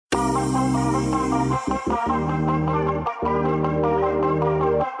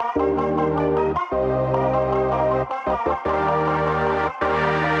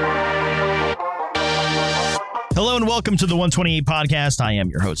Hello and welcome to the 128 podcast. I am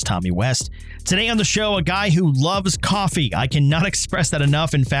your host, Tommy West. Today on the show, a guy who loves coffee. I cannot express that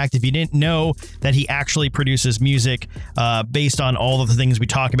enough. In fact, if you didn't know that he actually produces music based on all of the things we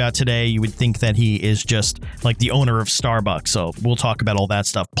talk about today, you would think that he is just like the owner of Starbucks. So we'll talk about all that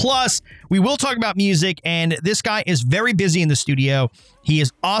stuff. Plus, we will talk about music, and this guy is very busy in the studio. He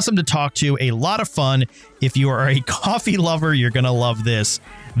is awesome to talk to, a lot of fun. If you are a coffee lover, you're going to love this.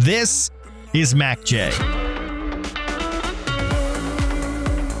 This is Makj.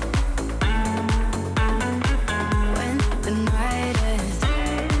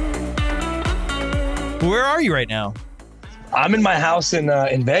 Where are you right now? I'm in my house in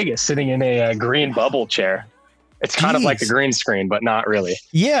Vegas, sitting in a green bubble chair. It's kind of like a green screen, but not really.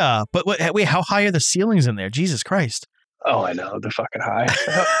 Yeah, but wait, how high are the ceilings in there? Jesus Christ! Oh, I know, they're fucking high.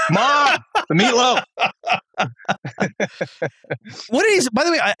 Mom, the meatloaf. What is? By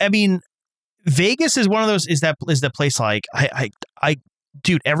the way, I mean, Vegas is one of those. Is that place like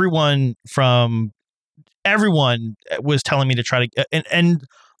dude? Everyone was telling me to try to and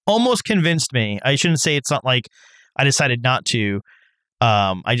almost convinced me. I shouldn't say it's not like I decided not to.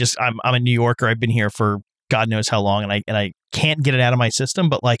 I'm a New Yorker. I've been here for God knows how long, and I can't get it out of my system.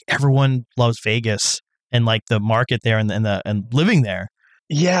 But like everyone loves Vegas and like the market there and living there.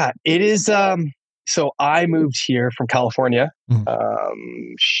 Yeah, it is. So I moved here from California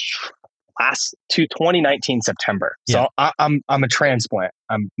 2019 September. So yeah. I'm a transplant.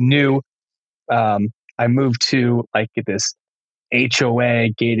 I'm new. I moved to like this HOA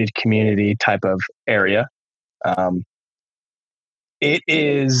gated community type of area.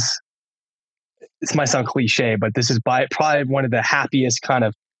 This might sound cliche, but this is probably one of the happiest kind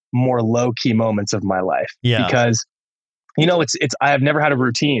of more low key moments of my life. Yeah. Because, I have never had a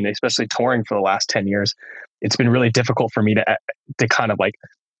routine, especially touring for the last 10 years. It's been really difficult for me to kind of like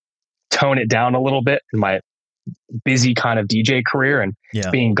tone it down a little bit in my busy kind of DJ career and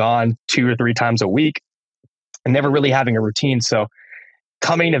being gone 2 or 3 times a week and never really having a routine. So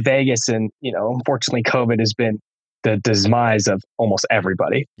coming to Vegas and, unfortunately COVID has been the demise of almost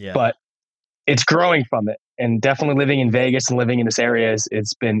everybody, but it's growing from it. And definitely living in Vegas and living in this area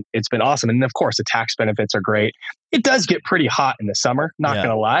it's been awesome. And of course the tax benefits are great. It does get pretty hot in the summer, not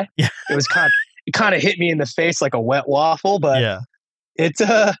gonna lie. Yeah. It kind of hit me in the face like a wet waffle, but if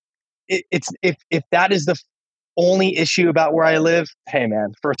that is the only issue about where I live, hey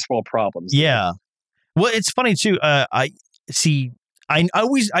man, first world problems. Yeah. Well, it's funny too. I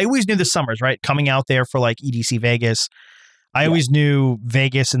always knew the summers, right? Coming out there for like EDC Vegas, I always knew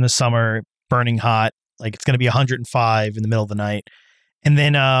Vegas in the summer burning hot, like it's going to be 105 in the middle of the night. And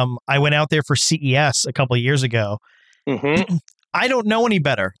then I went out there for CES a couple of years ago. Mm-hmm. I don't know any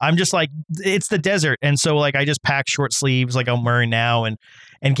better. I'm just like, it's the desert, and so like I just packed short sleeves like I'm wearing now, and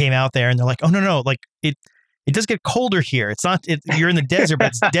came out there, and they're like, oh no, like it does get colder here. It's not, you're in the desert, but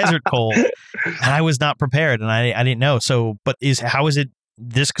it's desert cold. And I was not prepared, and I didn't know. So, but how is it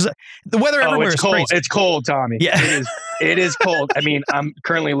this? Because the weather everywhere is cold. crazy. It's cold, Tommy. Yeah. It is cold. I mean, I'm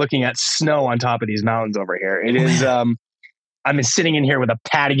currently looking at snow on top of these mountains over here. It is, I'm sitting in here with a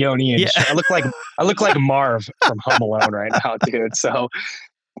Patagonian shirt. I look like Marv from Home Alone right now, dude. So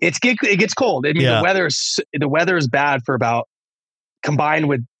it gets cold. I mean, the weather is bad for about, combined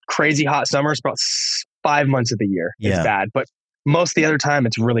with crazy hot summers, about 5 months of the year. It's bad, but most of the other time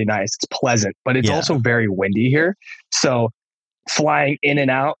it's really nice. It's pleasant, but it's also very windy here. So flying in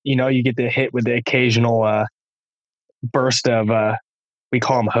and out, you get the hit with the occasional burst of we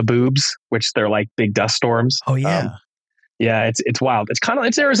call them haboobs, which they're like big dust storms. Oh yeah. It's wild. It's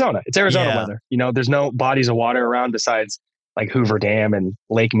Arizona. It's Arizona weather. There's no bodies of water around besides like Hoover Dam and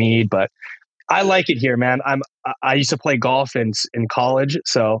Lake Mead, but I like it here, man. I used to play golf in college,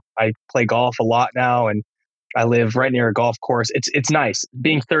 so I play golf a lot now, and I live right near a golf course. It's nice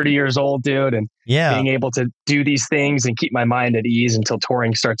being 30 years old, dude, and being able to do these things and keep my mind at ease until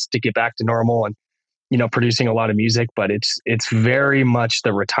touring starts to get back to normal and producing a lot of music. But it's very much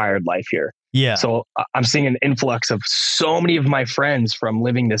the retired life here. Yeah. So I'm seeing an influx of so many of my friends from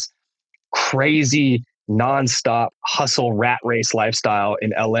living this crazy nonstop hustle rat race lifestyle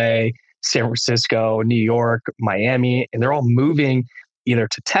in LA, San Francisco, New York, Miami, and they're all moving either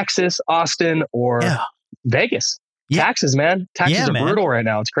to Texas, Austin, or Vegas. Taxes, man. Taxes are brutal right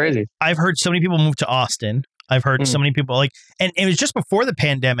now. It's crazy. I've heard so many people move to Austin. I've heard so many people and it was just before the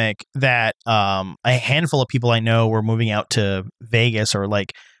pandemic that a handful of people I know were moving out to Vegas or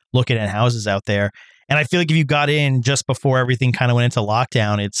like looking at houses out there. And I feel like if you got in just before everything kind of went into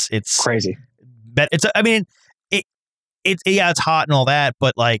lockdown, it's crazy. I mean, it's hot and all that,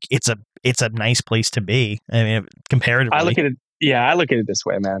 but like it's a nice place to be. I mean, comparatively. I look at it this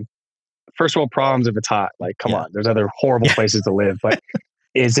way, man. First world problems if it's hot. Like, come on, there's other horrible places to live, but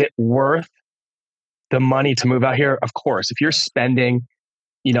is it worth the money to move out here? Of course. If you're spending,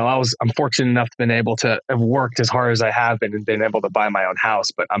 I'm fortunate enough to been able to have worked as hard as I have been and been able to buy my own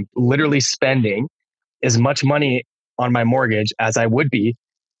house, but I'm literally spending as much money on my mortgage as I would be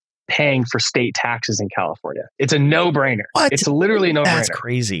paying for state taxes in California. It's a no-brainer. What? It's literally a no-brainer. That's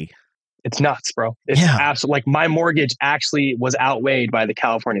crazy. It's nuts, bro. It's absolutely, like, my mortgage actually was outweighed by the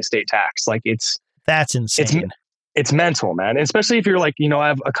California state tax. Like, that's insane. It's mental, man. And especially if you're like, I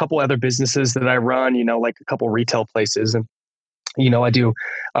have a couple other businesses that I run, like a couple retail places, and I do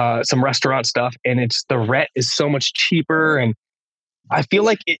some restaurant stuff, and the rent is so much cheaper. And I feel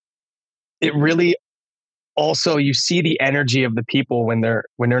like it really also, you see the energy of the people when they're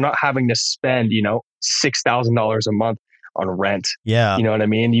not having to spend, $6,000 a month on rent. Yeah. You know what I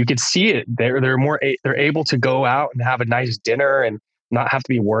mean? You could see it. They're able to go out and have a nice dinner and not have to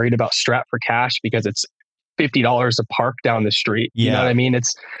be worried about strapped for cash because it's $50 a park down the street. Yeah. You know what I mean?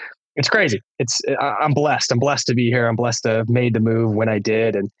 It's crazy. I'm blessed. I'm blessed to be here. I'm blessed to have made the move when I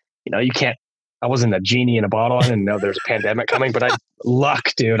did. And I wasn't a genie in a bottle. I didn't know there was a pandemic coming, but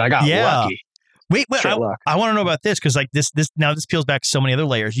luck, dude. I got lucky. Wait, I want to know about this. Cause like this peels back so many other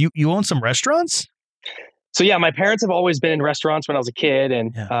layers. You own some restaurants? So yeah, my parents have always been in rrestaurants when I was a kid,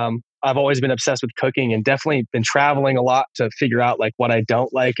 and I've always been obsessed with cooking, and definitely been traveling a lot to figure out like what I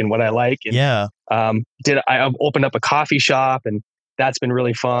don't like and what I like. And, I opened up a coffee shop, and that's been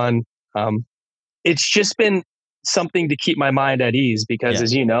really fun. It's just been something to keep my mind at ease because,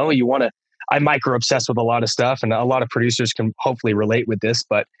 as you know, I micro obsess with a lot of stuff, and a lot of producers can hopefully relate with this.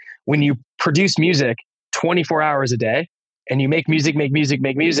 But when you produce music 24 hours a day and you make music,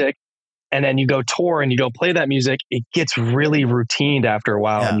 and then you go tour and you go play that music, it gets really routine after a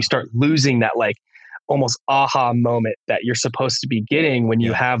while, and you start losing that like almost aha moment that you're supposed to be getting when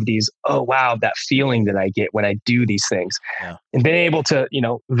you have these, oh wow, that feeling that I get when I do these things. And being able to,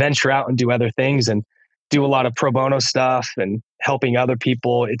 venture out and do other things and do a lot of pro bono stuff and helping other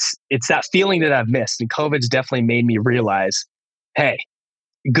people. It's that feeling that I've missed. And COVID's definitely made me realize, hey,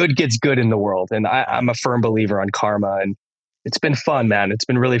 good gets good in the world. And I'm a firm believer on karma, and it's been fun, man. It's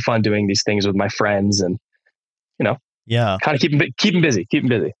been really fun doing these things with my friends, and kind of keeping busy.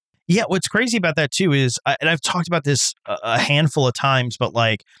 Yeah, what's crazy about that too is, and I've talked about this a handful of times, but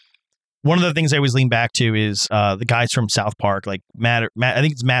like one of the things I always lean back to is the guys from South Park, like Matt. I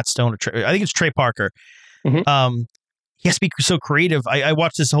think it's Matt Stone, I think it's Trey Parker. Mm-hmm. He has to be so creative. I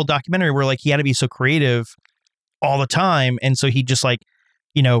watched this whole documentary where like he had to be so creative all the time, and so he just like,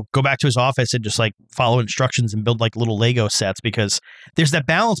 go back to his office and just like follow instructions and build like little Lego sets, because there's that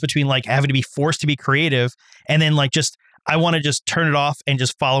balance between like having to be forced to be creative and then like just, I want to just turn it off and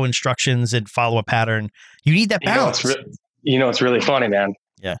just follow instructions and follow a pattern. You need that balance. It's really funny, man.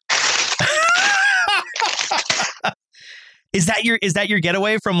 Yeah. Is that your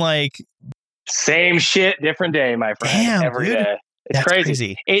getaway from like same shit, different day, my friend? Damn, every dude. day. It's That's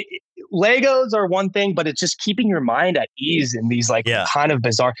crazy. Legos are one thing, but it's just keeping your mind at ease in these like kind of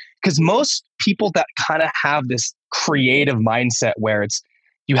bizarre, because most people that kind of have this creative mindset where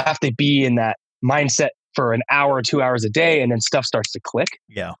you have to be in that mindset for an hour or 2 hours a day, and then stuff starts to click.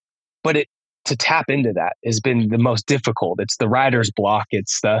 Yeah. But to tap into that has been the most difficult. It's the writer's block.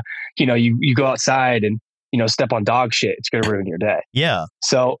 It's the, you go outside and, step on dog shit. It's going to ruin your day. Yeah.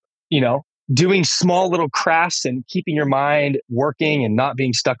 So, doing small little crafts and keeping your mind working and not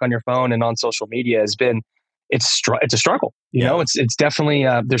being stuck on your phone and on social media it's a struggle. It's definitely,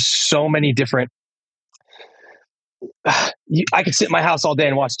 there's so many different, I could sit in my house all day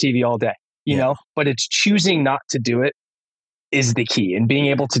and watch TV all day, but it's choosing not to do it is the key. And being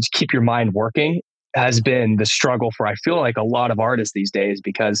able to keep your mind working has been the struggle for, I feel like, a lot of artists these days,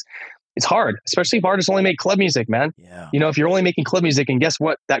 because it's hard, especially if artists only make club music, man. Yeah. If you're only making club music, and guess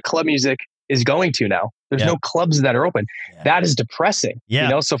what? That club music is going to now. There's no clubs that are open. Yeah. That is depressing.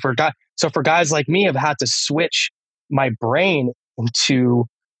 Yeah. So for guys like me, I've had to switch my brain into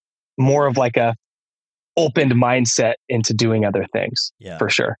more of like a opened mindset into doing other things. Yeah. For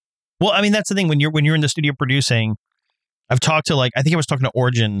sure. Well, I mean, that's the thing when you're in the studio producing. I've talked to I think I was talking to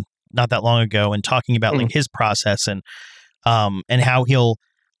Origin not that long ago and talking about like his process and how he'll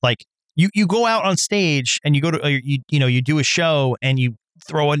like you go out on stage and you go to you do a show and you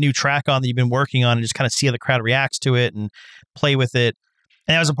throw a new track on that you've been working on and just kind of see how the crowd reacts to it and play with it.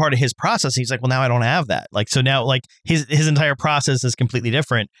 And that was a part of his process. He's like, well, now I don't have that. Like, so now like his entire process is completely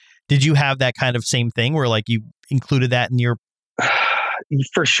different. Did you have that kind of same thing where like you included that in your?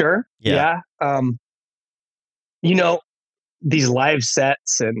 For sure. Yeah. You know, these live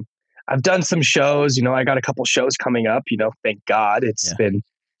sets, and I've done some shows, I got a couple shows coming up, thank God. It's been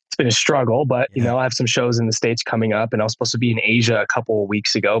a struggle, but I have some shows in the States coming up, and I was supposed to be in Asia a couple of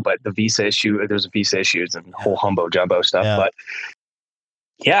weeks ago, but there's visa issues and whole humbo jumbo stuff. Yeah. But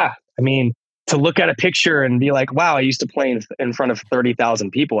yeah, I mean, to look at a picture and be like, wow, I used to play in front of 30,000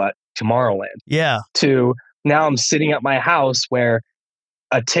 people at Tomorrowland. Yeah. To now I'm sitting at my house where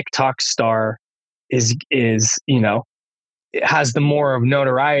a TikTok star is, it has the more of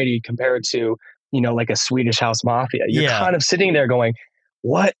notoriety compared to, like a Swedish House Mafia. You're kind of sitting there going,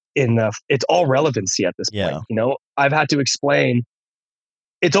 what in the, it's all relevancy at this point. I've had to explain,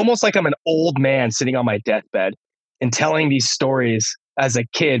 it's almost like I'm an old man sitting on my deathbed and telling these stories as a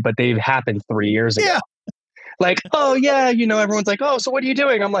kid, but they've happened 3 years ago. Like, oh yeah, everyone's like, oh, so what are you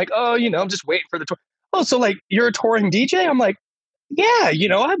doing? I'm like, oh, I'm just waiting for the tour. Oh, so like you're a touring DJ? I'm like, yeah,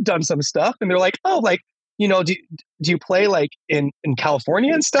 I've done some stuff. And they're like, oh, like, do you play like in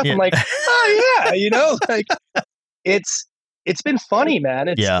California and stuff? I'm like, oh yeah, like it's been funny,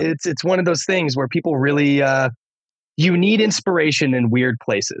 man. It's one of those things where people really, you need inspiration in weird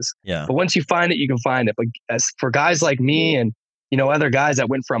places. Yeah. But once you find it, you can find it. But as for guys like me and, other guys that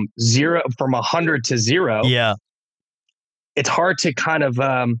went from 100 to 0. Yeah. It's hard to kind of,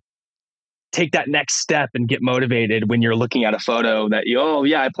 take that next step and get motivated when you're looking at a photo that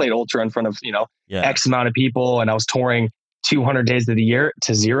I played Ultra in front of, X amount of people, and I was touring 200 days of the year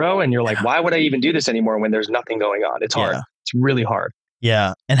to 0. And you're like, why would I even do this anymore when there's nothing going on? It's hard. It's really hard.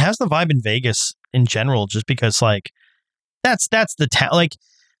 Yeah. And how's the vibe in Vegas in general? Just because like, that's the town. Like,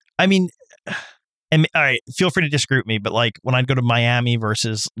 I mean, and all right, feel free to disagree with me, but like when I'd go to Miami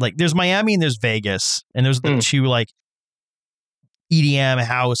versus like, there's Miami and there's Vegas, and there's the two like EDM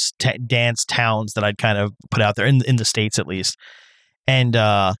house dance towns that I'd kind of put out there in the States at least. And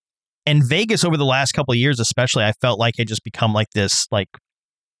Vegas over the last couple of years, especially, I felt like it just become like this, like,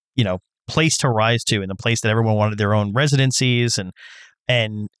 place to rise to, and the place that everyone wanted their own residencies.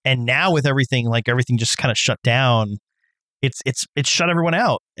 And now with everything, like everything just kind of shut down, it's shut everyone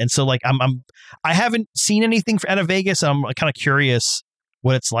out. And so like, I haven't seen anything out of Vegas. I'm kind of curious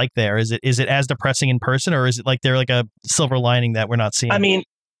what it's like there. Is it as depressing in person, or is it like they're like a silver lining that we're not seeing? I mean,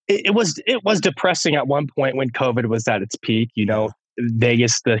 it was depressing at one point when COVID was at its peak.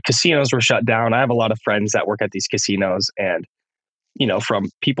 Vegas, the casinos were shut down. I have a lot of friends that work at these casinos, and from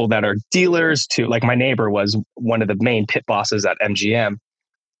people that are dealers to like my neighbor was one of the main pit bosses at MGM.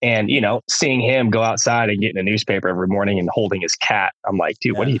 And, seeing him go outside and getting a newspaper every morning and holding his cat, I'm like,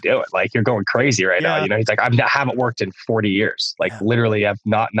 dude, what are you doing? Like, you're going crazy right now. He's like, I haven't worked in 40 years. Like, literally, I've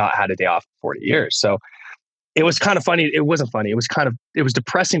not had a day off in 40 years. So it was kind of funny. It wasn't funny. It was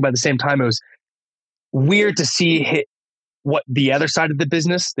depressing, but at the same time, it was weird to see what the other side of the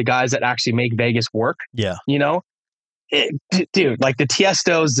business, the guys that actually make Vegas work. Yeah. Dude, like the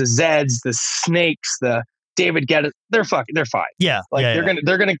Tiestos, the Zeds, the Snakes, the David Guetta, they're fine. Yeah. Like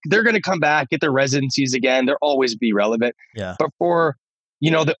they're gonna come back, get their residencies again. They'll always be relevant. Yeah. But for,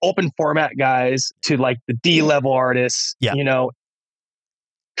 the open format guys to like the D-level artists,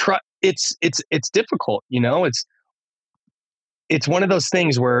 it's difficult, it's one of those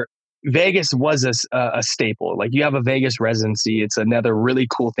things where Vegas was a staple. Like you have a Vegas residency. It's another really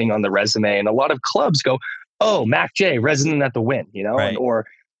cool thing on the resume. And a lot of clubs go, oh, Makj, resident at the Wynn, right. or,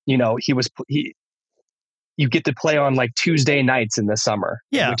 you get to play on like Tuesday nights in the summer,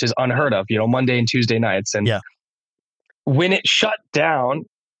 which is unheard of, Monday and Tuesday nights. And when it shut down,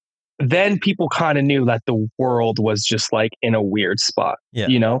 then people kind of knew that the world was just like in a weird spot.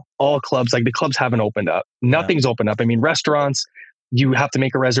 All clubs, like the clubs haven't opened up. Nothing's opened up. I mean, restaurants, you have to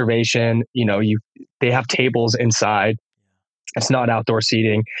make a reservation. They have tables inside. It's not outdoor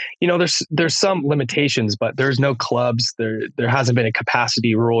seating. There's some limitations, but there's no clubs. There hasn't been a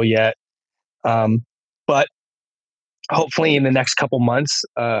capacity rule yet. But hopefully in the next couple months,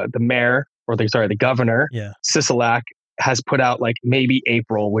 the governor, Sisolak, has put out like maybe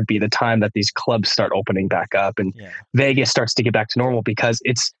April would be the time that these clubs start opening back up and Vegas starts to get back to normal, because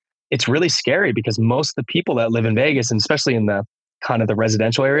it's really scary, because most of the people that live in Vegas, and especially in the kind of the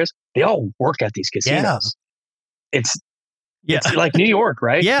residential areas, they all work at these casinos. It's like New York,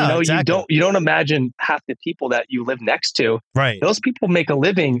 right? Yeah, exactly. You don't imagine half the people that you live next to. Right. Those people make a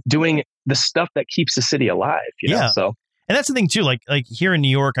living doing the stuff that keeps the city alive. You know? So, and that's the thing too. Like here in New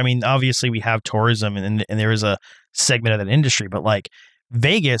York, I mean, obviously we have tourism, and there is a segment of that industry, but like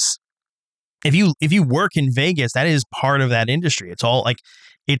Vegas, if you work in Vegas, that is part of that industry. It's all like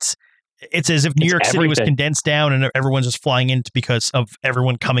it's as if New York City was condensed down and everyone's just flying in because of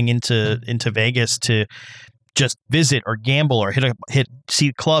everyone coming into Vegas to just visit or gamble or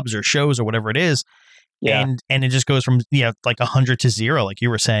see clubs or shows or whatever it is. Yeah. And it just goes from, like 100 to 0, like you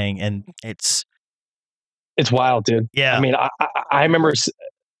were saying. And it's wild, dude. Yeah. I mean, I remember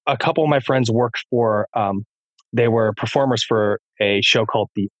a couple of my friends worked for, they were performers for a show called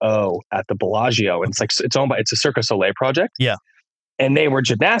The O at the Bellagio. And it's owned by, it's a Cirque du Soleil project. Yeah. And they were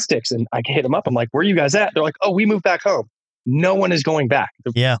gymnastics. And I hit them up. I'm like, where are you guys at? They're like, oh, we moved back home. No one is going back.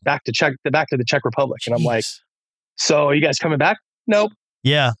 Yeah. Back to the Czech Republic. Jeez. And I'm like, so are you guys coming back? Nope.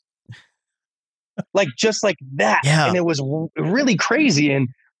 Yeah. Like just like that. Yeah. And it was really crazy. And,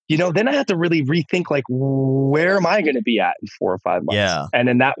 then I had to really rethink, like, where am I going to be at in 4 or 5 months? Yeah. And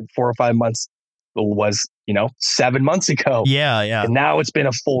in that 4 or 5 months was, 7 months ago. Yeah. Yeah. And now it's been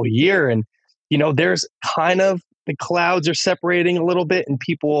a full year. And, there's kind of, the clouds are separating a little bit and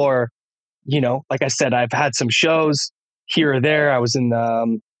people are, like I said, I've had some shows here or there. I was in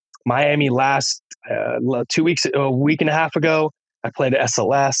Miami last 2 weeks, a week and a half ago. I played at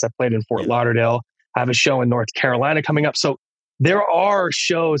SLS. I played in Fort Lauderdale. I have a show in North Carolina coming up. So there are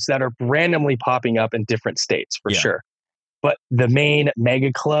shows that are randomly popping up in different states for sure. But the main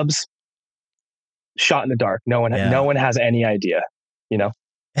mega clubs, shot in the dark. No one has any idea,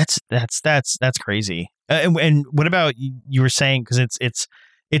 That's crazy. And what about you were saying, because it's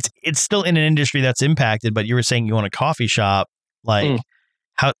still in an industry that's impacted, but you were saying you own a coffee shop. Like,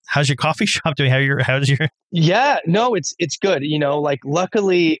 how's your coffee shop doing? How's your? Yeah, no, it's good. Like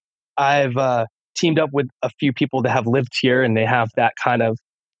luckily I've teamed up with a few people that have lived here and they have that kind of,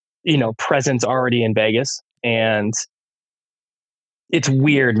 presence already in Vegas. And it's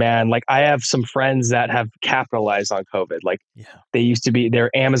weird, man. Like I have some friends that have capitalized on COVID. Like they're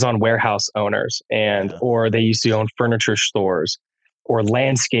Amazon warehouse owners or they used to own furniture stores or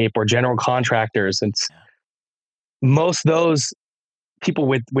landscape or general contractors. And most of those people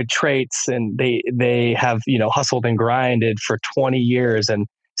with traits, and they have, hustled and grinded for 20 years and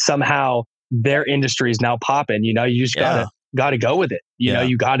somehow their industry is now popping. You just gotta go with it.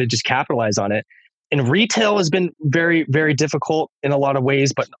 You gotta just capitalize on it. And retail has been very, very difficult in a lot of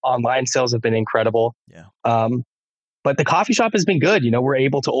ways, but online sales have been incredible. Yeah. But the coffee shop has been good. We're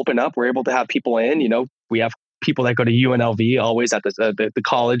able to open up. We're able to have people in. We have people that go to UNLV always at the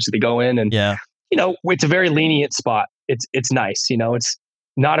college. They go in and it's a very lenient spot. It's nice. It's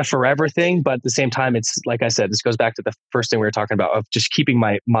not a forever thing, but at the same time, it's like I said, this goes back to the first thing we were talking about of just keeping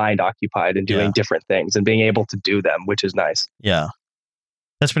my mind occupied and doing different things and being able to do them, which is nice. Yeah.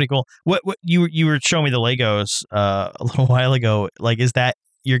 That's pretty cool. What you were showing me the Legos a little while ago. Like, is that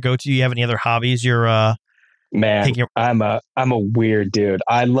your go-to? Do you have any other hobbies? Man, I'm a weird dude.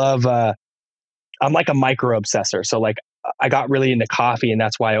 I love. I'm like a micro obsessor. So like, I got really into coffee, and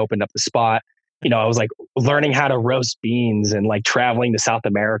that's why I opened up the spot. I was like learning how to roast beans and like traveling to South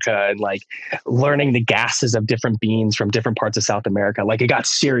America and like learning the gases of different beans from different parts of South America. Like it got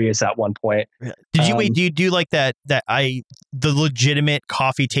serious at one point. Did you do you do like the legitimate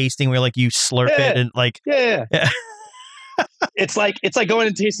coffee tasting where like you slurp it and like yeah. It's like going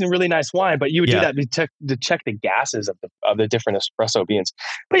and tasting really nice wine, but you would do that to check the gases of the different espresso beans.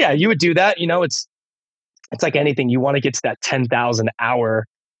 But yeah, you would do that. It's like anything. You want to get to that 10,000 hour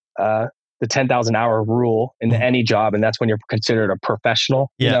the 10,000 hour rule in any job. And that's when you're considered a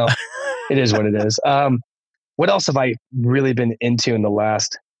professional. Yeah. It is what it is. What else have I really been into in the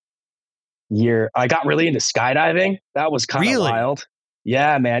last year? I got really into skydiving. That was kind of wild.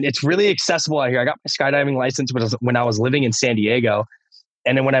 Yeah, man. It's really accessible out here. I got my skydiving license when I was living in San Diego.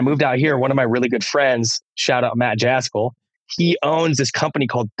 And then when I moved out here, one of my really good friends, shout out Makj, he owns this company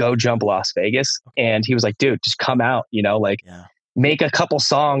called Go Jump Las Vegas. And he was like, dude, just come out, make a couple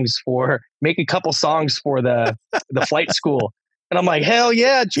songs for the flight school. And I'm like, hell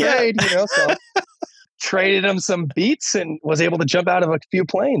yeah, trade, so traded him some beats and was able to jump out of a few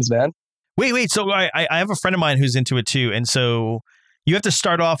planes, man. Wait. So I have a friend of mine who's into it too. And so you have to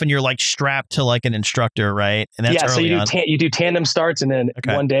start off and you're like strapped to like an instructor, right? And that's so you do tandem starts. And then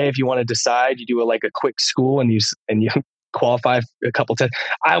one day, if you want to decide, you do a quick school and you qualify a couple times.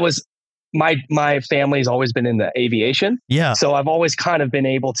 My family's always been in the aviation. Yeah. So I've always kind of been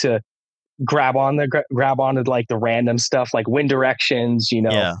able to grab onto like the random stuff, like wind directions,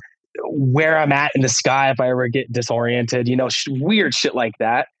 where I'm at in the sky if I ever get disoriented, weird shit like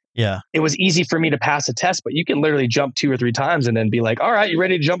that. Yeah. It was easy for me to pass a test, but you can literally jump 2 or 3 times and then be like, all right, you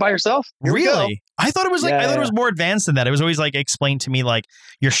ready to jump by yourself? Here really? I thought it was I thought it was more advanced than that. It was always like explained to me like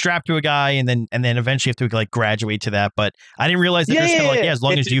you're strapped to a guy and then eventually you have to like graduate to that. But I didn't realize that there's kind of like, as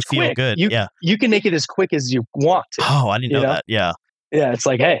long as you feel quick. good. You can make it as quick as you want to. Oh, I didn't know that. Yeah. Yeah. It's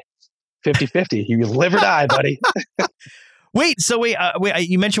like, hey, 50-50, you live or die, buddy. Wait,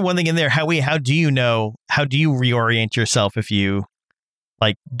 you mentioned one thing in there. How do you reorient yourself if you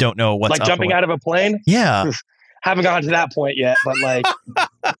like don't know what's like jumping out of a plane? Yeah. Haven't gotten to that point yet, but like,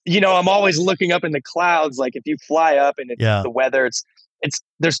 I'm always looking up in the clouds. Like if you fly up and it's the weather,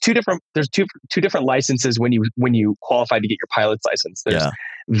 there's two different licenses when you qualify to get your pilot's license. There's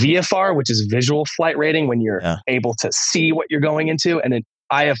VFR, which is visual flight rating, when you're able to see what you're going into, and then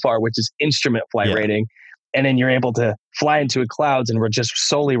IFR, which is instrument flight rating, and then you're able to fly into clouds, and we're just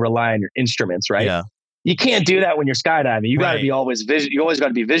solely rely on your instruments, right? Yeah. You can't do that when you're skydiving. You got to be always visual. You always got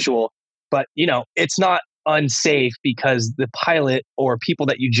to be visual, but it's not unsafe because the pilot or people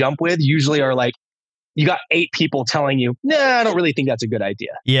that you jump with usually are like, you got 8 people telling you, nah, I don't really think that's a good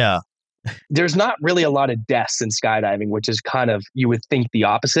idea. Yeah. There's not really a lot of deaths in skydiving, which is kind of, you would think the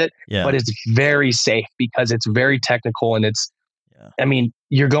opposite, but it's very safe because it's very technical and I mean,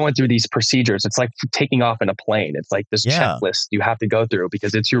 you're going through these procedures. It's like taking off in a plane. It's like this checklist you have to go through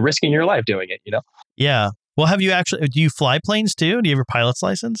because you're risking your life doing it, Yeah. Well, do you fly planes too? Do you have your pilot's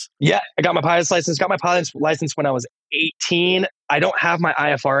license? Yeah, I got my pilot's license. Got my pilot's license when I was 18. I don't have my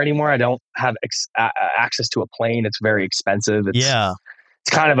IFR anymore. I don't have access to a plane. It's very expensive. It's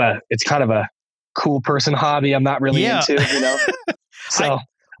kind of a cool person hobby. I'm not really into, So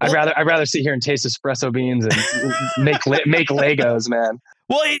I'd rather sit here and taste espresso beans and make Legos, man.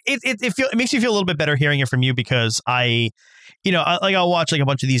 Well, it makes me feel a little bit better hearing it from you because I'll watch like a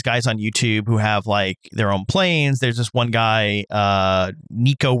bunch of these guys on YouTube who have like their own planes. There's this one guy,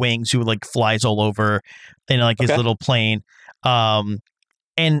 Nico Wings, who like flies all over in like his little plane. And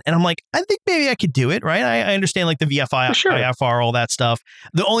I'm like, I think maybe I could do it, right? I understand like the VFI, sure. IFR, all that stuff.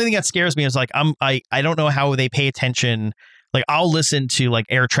 The only thing that scares me is like I don't know how they pay attention. Like I'll listen to like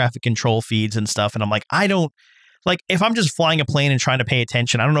air traffic control feeds and stuff, and I'm like, I don't like if I'm just flying a plane and trying to pay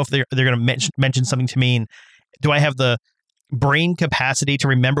attention. I don't know if they're going to mention something to me. And do I have the brain capacity to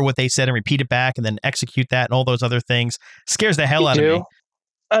remember what they said and repeat it back and then execute that and all those other things? Scares the hell out of me.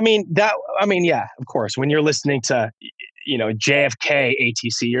 Yeah, of course. When you're listening to, JFK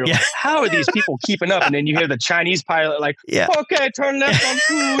ATC, you're like, how are these people keeping up? And then you hear the Chinese pilot like, okay, turn left on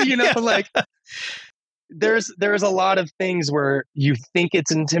two, like there's a lot of things where you think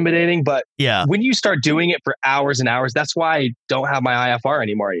it's intimidating, but when you start doing it for hours and hours, that's why I don't have my IFR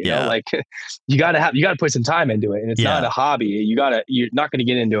anymore. You know, like you got to put some time into it, and it's not a hobby. You're not going to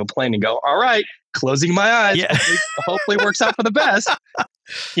get into a plane and go, all right, closing my eyes. Hopefully works out for the best.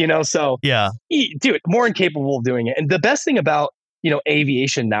 So dude, more incapable of doing it. And the best thing about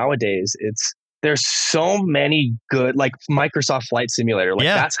aviation nowadays, there's so many good, like Microsoft Flight Simulator. Like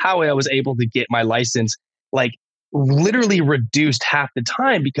that's how I was able to get my license, like literally reduced half the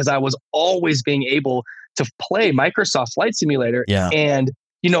time because I was always being able to play Microsoft Flight Simulator and,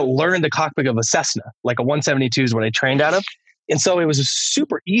 learn the cockpit of a Cessna, like a 172 is what I trained out of. And so it was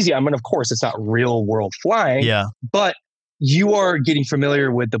super easy. I mean, of course, it's not real world flying, but you are getting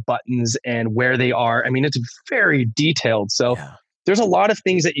familiar with the buttons and where they are. I mean, it's very detailed. So there's a lot of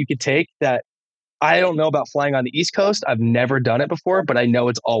things that you could take that I don't know about flying on the East Coast. I've never done it before, but I know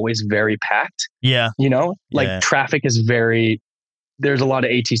it's always very packed. Traffic is there's a lot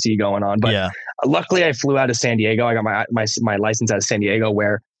of ATC going on, but luckily I flew out of San Diego. I got my license out of San Diego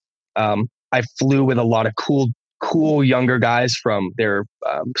where I flew with a lot of cool younger guys from their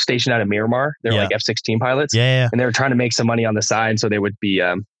stationed out of Miramar. They're like F-16 pilots. And they were trying to make some money on the side. So they would be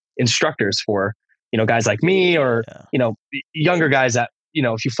instructors for, guys like me or, younger guys that,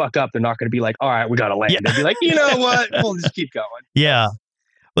 if you fuck up, they're not going to be like, all right, we got to land. They'd be like, you know what? We'll just keep going. Yeah.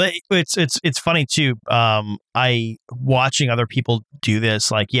 But it's funny too. I watching other people do this,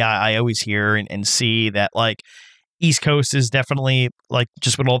 like, I always hear and see that like East Coast is definitely like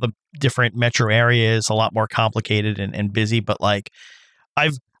just with all the different metro areas, a lot more complicated and busy. But like my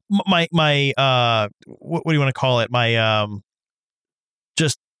what do you want to call it? My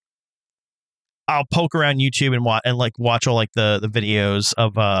just I'll poke around YouTube and watch all like the videos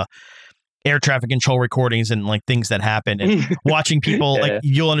of air traffic control recordings and like things that happen and watching people like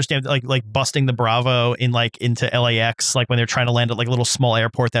you'll understand like busting the Bravo in like into LAX like when they're trying to land at like a little small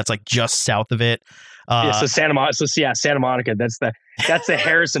airport that's like just south of it. Santa Monica. That's the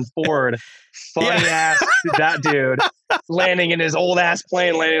Harrison Ford funny ass that dude landing in his old ass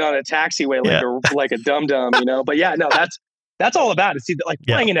plane, landing on a taxiway like a dum dum, But that's all about it. See, like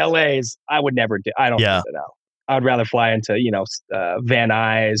flying in LA I would never do. I don't do that out. I would rather fly into, Van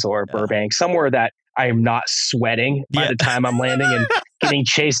Nuys or Burbank, somewhere that I am not sweating by the time I'm landing and getting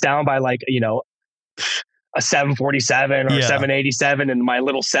chased down by like, a 747 or 787 and my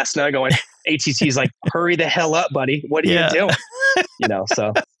little Cessna going, ATC's like, hurry the hell up, buddy. What are you doing?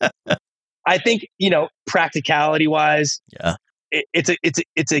 So. I think, practicality wise, Yeah.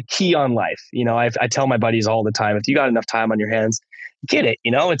 It's a key on life. I tell my buddies all the time, if you got enough time on your hands, get it.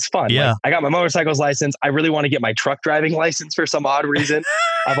 It's fun. Yeah. Like, I got my motorcycle's license. I really want to get my truck driving license for some odd reason.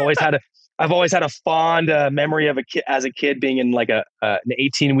 I've always had a fond memory of as a kid being in like an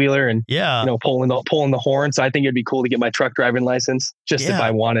 18-wheeler and pulling the horn. So I think it'd be cool to get my truck driving license just if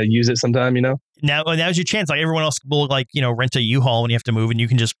I want to use it sometime. Now's your chance. Like everyone else will rent a U-Haul when you have to move, and you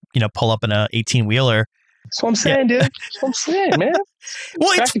can just pull up in a 18-wheeler. That's what I'm saying, dude. That's what I'm saying, man.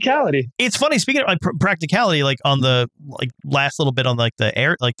 Well, practicality. It's funny. Speaking of like practicality, like on the last little bit on like the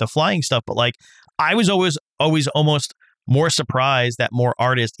air, like the flying stuff, but like I was always almost more surprised that more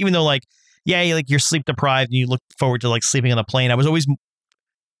artists, even though like you're sleep deprived and you look forward to like sleeping on the plane. I was always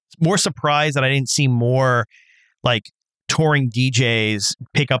more surprised that I didn't see more like touring DJs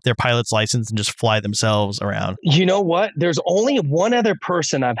pick up their pilot's license and just fly themselves around. You know what? There's only one other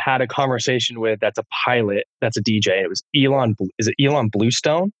person I've had a conversation with that's a pilot, that's a DJ. It was Elon. Is it Elon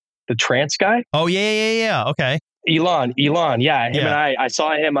Bluestone, the trance guy? Oh, yeah. Okay. Elon. Yeah. Him and I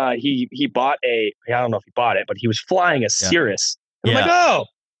saw him. He bought I don't know if he bought it, but he was flying a Cirrus. I'm like, oh,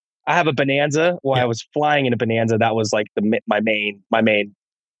 I have a Bonanza. Well, I was flying in a Bonanza. That was like my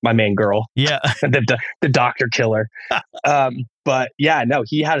main girl. Yeah. the doctor killer. But yeah, no,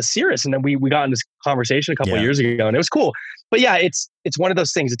 he had a Cirrus, and then we got in this conversation a couple of years ago, and it was cool. But yeah, it's one of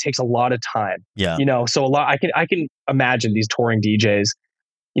those things. It takes a lot of time. Yeah. So I can imagine these touring DJs,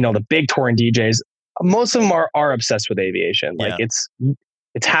 the big touring DJs, most of them are obsessed with aviation. Like it's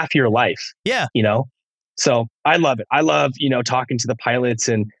half your life. Yeah. So I love it. I love, talking to the pilots,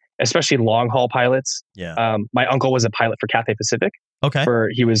 and especially long haul pilots. Yeah. My uncle was a pilot for Cathay Pacific. Okay.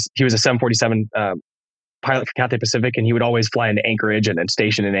 He was a 747 pilot for Cathay Pacific, and he would always fly into Anchorage and then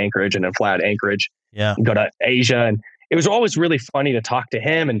station in Anchorage and then fly out of Anchorage. Yeah. And go to Asia, and it was always really funny to talk to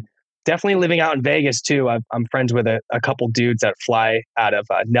him. And definitely living out in Vegas too. I'm friends with a couple dudes that fly out of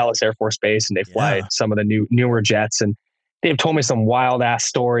Nellis Air Force Base, and they fly some of the newer jets, and they've told me some wild ass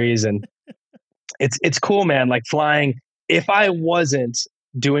stories, and it's cool, man. Like flying. If I wasn't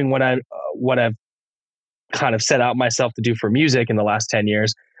doing what I've kind of set out myself to do for music in the last 10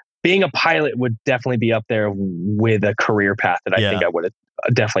 years, being a pilot would definitely be up there with a career path that I think I would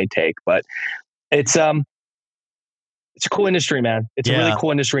definitely take. But it's a cool industry, man. It's a really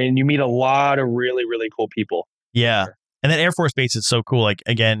cool industry, and you meet a lot of really, really cool people. Yeah. And that Air Force Base is so cool. Like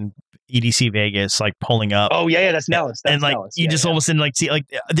again, EDC Vegas, like pulling up. Oh yeah, that's Nellis. And like Nellis. you just all of a sudden like see like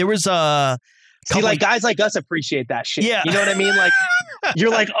there was guys like us appreciate that shit. Yeah. You know what I mean? Like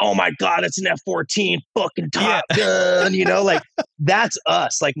you're like, oh my God, it's an F-14 fucking Top Gun. Like that's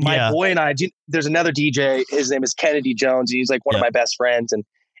us. Like my boy and I, there's another DJ, his name is Kennedy Jones, and he's like one of my best friends. And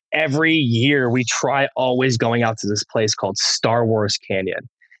every year we try always going out to this place called Star Wars Canyon.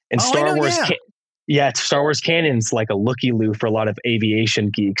 And Star Wars Canyon's like a looky-loo for a lot of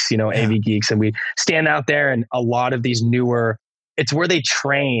aviation geeks, AV geeks. And we stand out there, and a lot of these newer, it's where they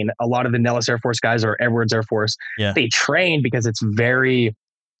train a lot of the Nellis Air Force guys or Edwards Air Force. Yeah. They train because it's very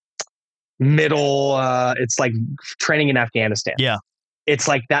middle. It's like training in Afghanistan. Yeah. It's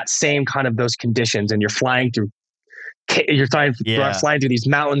like that same kind of those conditions, and you're flying through flying through these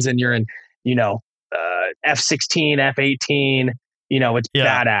mountains, and you're in, F-16, F-18, it's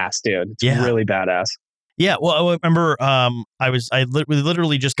badass, dude. It's really badass. Yeah. Well, I remember, we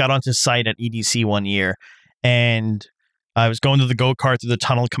literally just got onto site at EDC one year, and I was going to the go-kart through the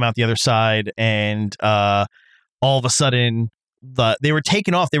tunnel, come out the other side, and all of a sudden they were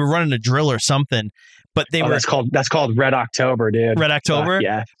taking off. They were running a drill or something, but they were. That's called Red October, dude. Red October?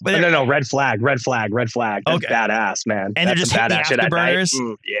 Yeah. But no, Red Flag. That's badass, man. And they're just hitting the afterburners.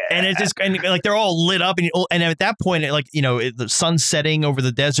 Yeah. And it's just like they're all lit up, and at that point, the sun's setting over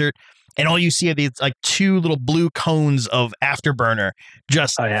the desert, and all you see are these like two little blue cones of afterburner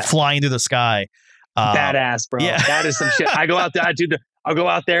just flying through the sky. Badass, bro. Yeah. That is some shit. I go out there, I'll go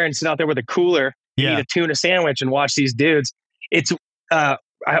out there and sit out there with a cooler and eat a tuna sandwich and watch these dudes. It's I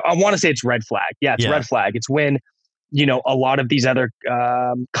want to say it's Red Flag. Yeah, it's Red Flag. It's when a lot of these other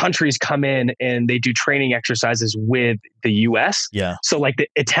countries come in and they do training exercises with the US. Yeah. So like the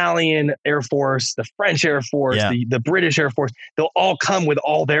Italian Air Force, the French Air Force, the British Air Force, they'll all come with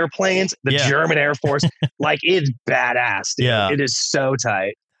all their planes, the German Air Force. Like it's badass, dude. Yeah. It is so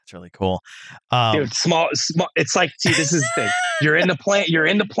tight. Really cool. Dude, small. It's like, see, this is the thing. You're in the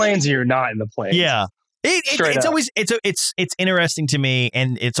planes, or you're not in the planes. Yeah. It's always it's interesting to me,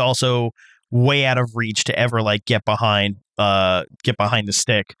 and it's also way out of reach to ever like get behind the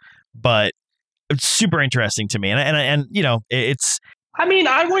stick, but it's super interesting to me. And it's. I mean,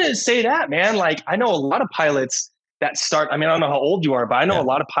 I wouldn't say that, man. Like I know a lot of pilots that start. I mean, I don't know how old you are, but I know a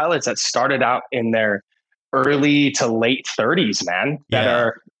lot of pilots that started out in their early to late 30s, man, that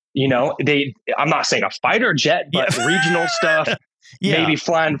are, you know, I'm not saying a fighter jet, but regional stuff. Maybe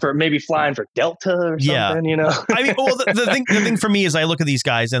flying for Delta or something, you know. I mean, well, the thing for me is I look at these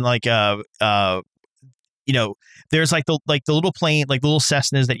guys and like you know, there's like the little plane, like the little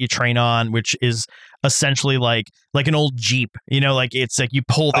Cessnas that you train on, which is essentially like an old Jeep, you know, like it's like you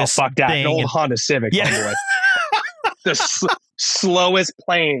pull this an old Honda Civic, homeboy. The slowest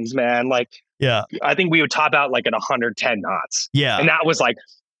planes, man. Like, I think we would top out like at 110 knots. Yeah, and that was like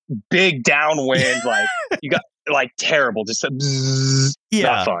big downwind, like you got like terrible, just bzzz,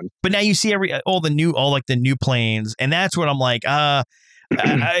 not fun. But now you see all the new planes, and that's what I'm like,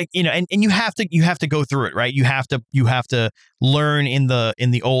 you know, and you have to go through it, right? You have to learn in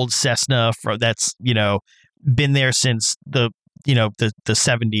the old Cessna that's, you know, been there since the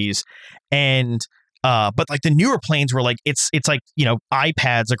 70s, and but like the newer planes were like it's like, you know,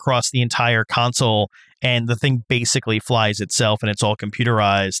 iPads across the entire console, and the thing basically flies itself, and it's all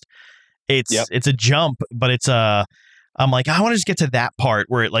computerized. It's a jump, but I'm like, I want to just get to that part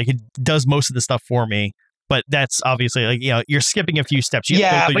where it does most of the stuff for me. But that's obviously, like, you know, you're skipping a few steps. But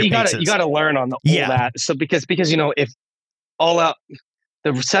you gotta learn on all that. So because you know, if all out,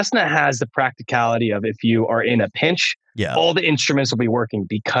 the Cessna has the practicality of if you are in a pinch, all the instruments will be working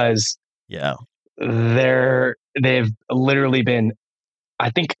because they've literally been, I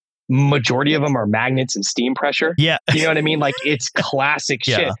think majority of them are magnets and steam pressure. Yeah, you know what I mean? Like it's classic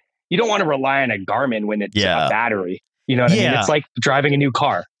shit. You don't want to rely on a Garmin when it's a battery. You know what I mean? It's like driving a new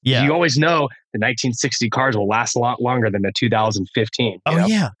car. Yeah. You always know the 1960 cars will last a lot longer than the 2015. Oh, know?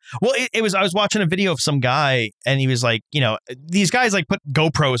 Yeah. Well, I was watching a video of some guy, and he was like, you know, these guys like put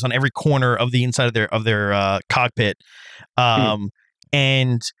GoPros on every corner of the inside of their cockpit,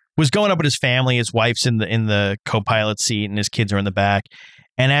 and was going up with his family. His wife's in the co-pilot seat, and his kids are in the back.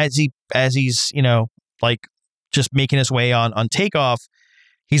 And as he's, you know, like just making his way on takeoff,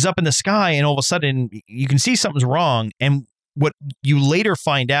 he's up in the sky, and all of a sudden you can see something's wrong. And what you later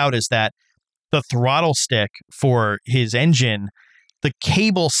find out is that the throttle stick for his engine, the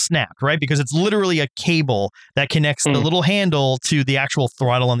cable snapped, right? Because it's literally a cable that connects the little handle to the actual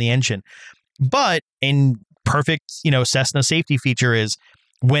throttle on the engine. But in perfect, you know, Cessna safety feature is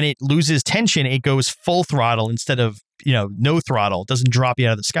when it loses tension, it goes full throttle instead of, you know, no throttle. It doesn't drop you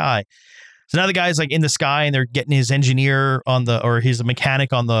out of the sky. So now the guy's like in the sky, and they're getting his engineer or his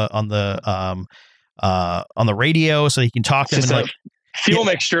mechanic on the radio so he can talk to him. And like fuel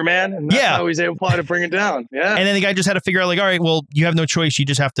mixture, man. And that's how he's able to bring it down. Yeah. And then the guy just had to figure out, like, all right, well, you have no choice. You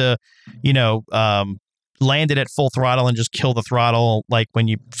just have to, you know, land it at full throttle and just kill the throttle, like when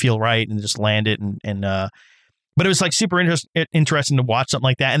you feel right, and just land it. And but it was like super interesting to watch something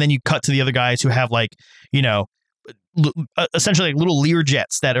like that. And then you cut to the other guys who have, like, you know, essentially like little Lear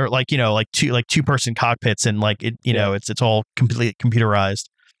jets that are like, you know, like two person cockpits, and like it, you know, it's all completely computerized.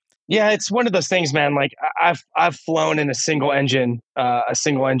 Yeah, it's one of those things, man. Like I've flown in a single engine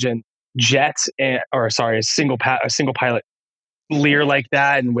jet, a single pilot Lear like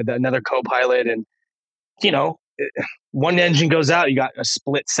that, and with another co-pilot, and you know, one engine goes out, you got a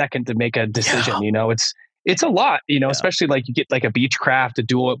split second to make a decision. You know, it's a lot, you know, especially like you get like a Beechcraft, a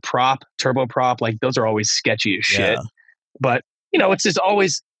dual prop, turboprop, like those are always sketchy as shit. But, you know, it's just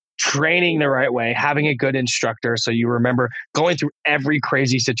always training the right way, having a good instructor. So you remember going through every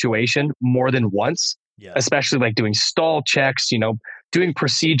crazy situation more than once, especially like doing stall checks, you know, doing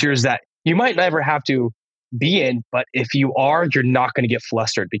procedures that you might never have to be in. But if you are, you're not going to get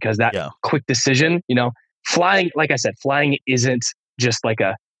flustered, because that quick decision, you know, flying, like I said, flying isn't just like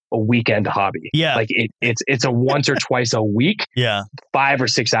a weekend hobby. Like it's a once or twice a week. 5 or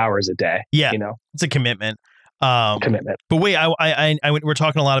 6 hours a day. You know, it's a commitment. But wait, we're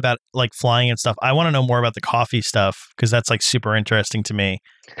talking a lot about like flying and stuff. I want to know more about the coffee stuff, because that's like super interesting to me,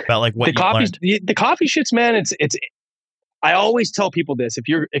 about like what you learned. The coffee shits, man. It's. I always tell people this: if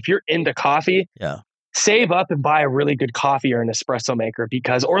you're into coffee, save up and buy a really good coffee or an espresso maker,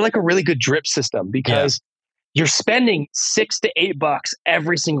 or like a really good drip system, because you're spending $6 to $8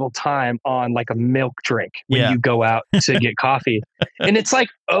 every single time on like a milk drink when you go out to get coffee. And it's like,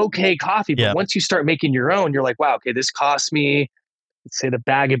 okay, coffee. But once you start making your own, you're like, wow, okay, this cost me, let's say the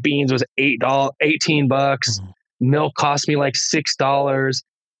bag of beans was $18. Milk cost me like $6.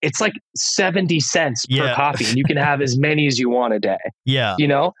 It's like 70 cents per coffee. And you can have as many as you want a day. You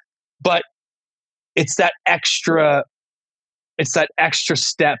know, but it's that extra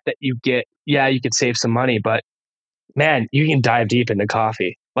step that you get. Yeah, you could save some money, but man, you can dive deep into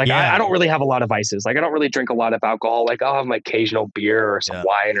coffee. Like I don't really have a lot of vices. Like I don't really drink a lot of alcohol. Like I'll have my occasional beer or some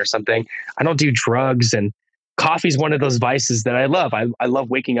wine or something. I don't do drugs, and coffee's one of those vices that I love. I love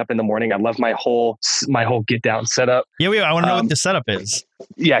waking up in the morning. I love my whole get down setup. Yeah, I want to know what the setup is.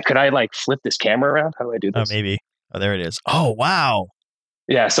 Yeah, could I like flip this camera around? How do I do this? Oh, maybe. Oh, there it is. Oh, wow.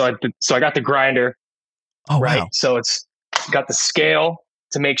 Yeah, so I got the grinder. Oh, right. Wow. So it's got the scale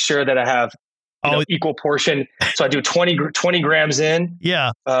to make sure that I have equal portion. So I do 20 grams in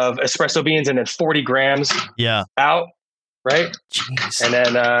of espresso beans and then 40 grams out. Right. Jeez. And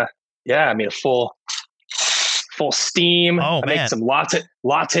then I mean a full steam. Oh, I make some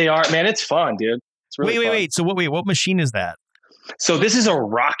latte art. Man, it's fun, dude. It's really fun. Wait. So what machine is that? So this is a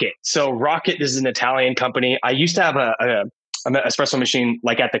Rocket. So Rocket, this is an Italian company. I used to have an espresso machine,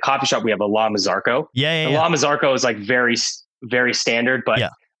 like at the coffee shop, we have a La Mazzarco. Yeah. La Mazzarco is like very, very standard, but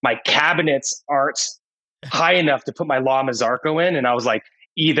my cabinets aren't high enough to put my La Mazzarco in. And I was like,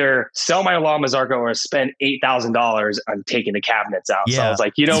 either sell my La Mazzarco or spend $8,000 on taking the cabinets out. So I was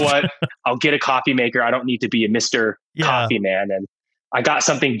like, you know what? I'll get a coffee maker. I don't need to be a Mr. Coffee Man. And I got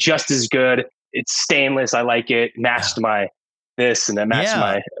something just as good. It's stainless. I like it. Matched my this and then matched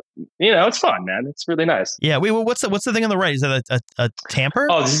my, it's fun, man. It's really nice. Yeah. Wait, what's the thing on the right? Is that a tamper?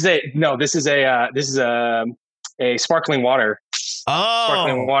 Oh, this is a sparkling water. Oh,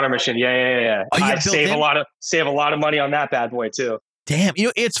 sparkling water machine. Yeah. Oh, I save a lot of money on that bad boy too. Damn,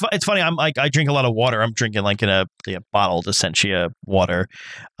 it's funny. I'm like, I drink a lot of water. I'm drinking like in a bottled Essentia water,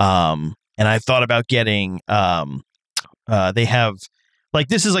 and I thought about getting. They have like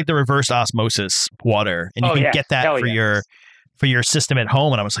this is like the reverse osmosis water, and you can get that for your system at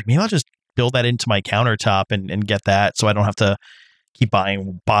home. And I was like, maybe I'll just build that into my countertop and get that, so I don't have to keep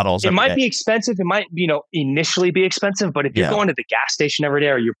buying bottles. It might be expensive. It might initially be expensive, but if you're going to the gas station every day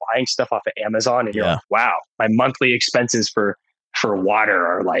or you're buying stuff off of Amazon and you're like, wow, my monthly expenses for water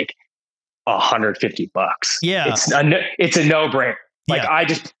are like $150. Yeah. It's a no-brainer. Like I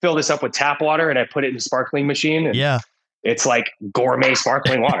just fill this up with tap water and I put it in a sparkling machine and it's like gourmet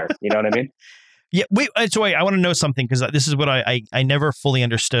sparkling water. You know what I mean? Yeah. Wait, I want to know something because this is what I never fully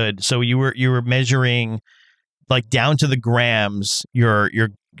understood. So you were measuring like down to the grams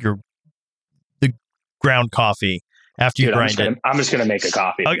the ground coffee after you grind it. I'm just gonna make a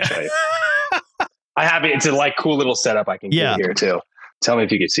coffee. Okay. I have it. It's a like cool little setup I can get here too. Tell me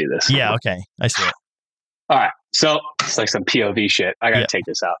if you can see this. Yeah. Okay. I see it. All right. So it's like some POV shit. I got to take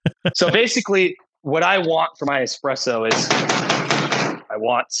this out. So basically what I want for my espresso is I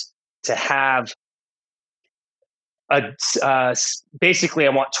want to have basically I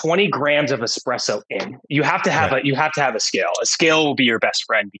want 20 grams of espresso in. You have to have a scale. A scale will be your best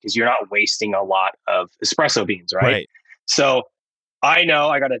friend because you're not wasting a lot of espresso beans, right? So I know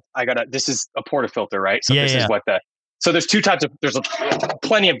I gotta, this is a portafilter, right? So this is what so there's there's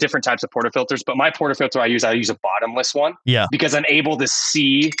plenty of different types of portafilters, but my portafilter I use a bottomless one. Yeah. Because I'm able to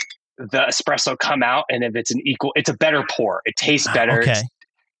see the espresso come out. And if it's a better pour, it tastes better. Okay.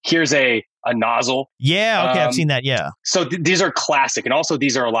 Here's a nozzle. Yeah. Okay. I've seen that. Yeah. So these are classic. And also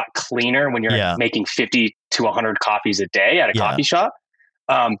these are a lot cleaner when you're making 50 to 100 coffees a day at a coffee shop.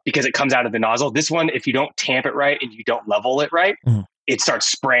 Because it comes out of the nozzle. This one, if you don't tamp it right and you don't level it right, it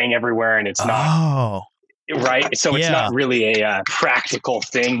starts spraying everywhere and it's not right. So it's not really a practical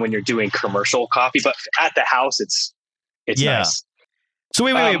thing when you're doing commercial coffee, but at the house, it's nice. So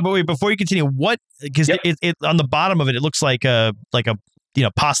wait, before you continue, what, because it on the bottom of it, it looks like a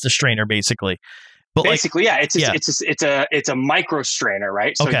pasta strainer basically. But basically, it's a micro strainer,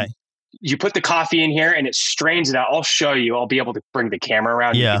 right? So you put the coffee in here and it strains it out. I'll show you. I'll be able to bring the camera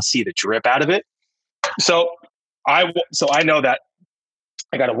around. You can see the drip out of it. So I know that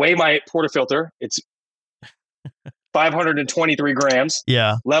I got to weigh my portafilter. It's 523 grams.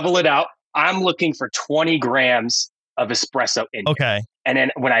 Yeah. Level it out. I'm looking for 20 grams of espresso in. Okay. And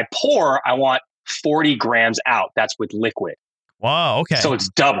then when I pour, I want 40 grams out. That's with liquid. Wow. Okay. So it's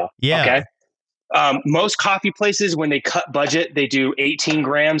double. Yeah. Okay. Most coffee places, when they cut budget, they do 18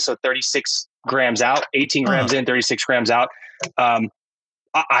 grams. So 36 grams out, 18 grams in, 36 grams out.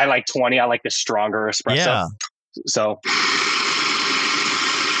 I like 20. I like the stronger espresso. Yeah. So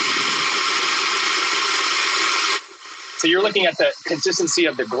you're looking at the consistency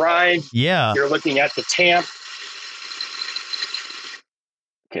of the grind. Yeah. You're looking at the tamp.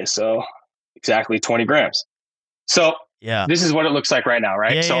 Okay. So exactly 20 grams. So this is what it looks like right now.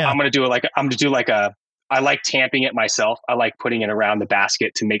 Right. I'm going to do I like tamping it myself. I like putting it around the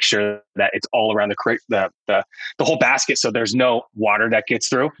basket to make sure that it's all around the whole basket. So there's no water that gets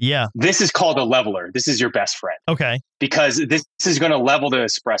through. Yeah. This is called a leveler. This is your best friend. Okay. Because this is going to level the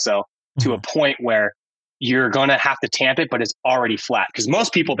espresso to a point where you're going to have to tamp it, but it's already flat. Because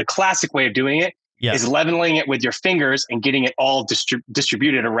most people, the classic way of doing it is leveling it with your fingers and getting it all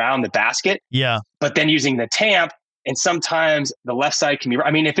distributed around the basket. Yeah. But then using the tamp, and sometimes the left side can be,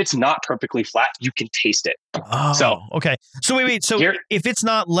 I mean, if it's not perfectly flat, you can taste it. Oh, so, okay. So wait. So if it's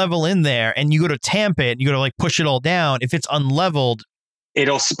not level in there and you go to tamp it, you go to like push it all down. If it's unleveled,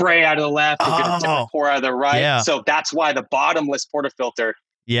 it'll spray out of the left, it'll get a different pour out of the right. Yeah. So that's why the bottomless portafilter.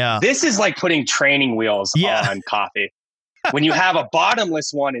 Yeah. This is like putting training wheels on coffee. When you have a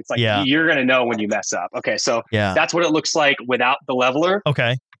bottomless one, it's like you're going to know when you mess up. Okay. So that's what it looks like without the leveler.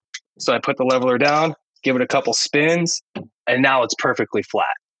 Okay. So I put the leveler down, give it a couple spins, and now it's perfectly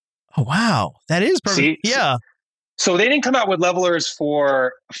flat. Oh, wow. That is perfect. See? Yeah. So they didn't come out with levelers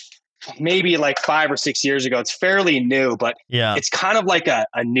for maybe like 5 or 6 years ago. It's fairly new, but it's kind of like a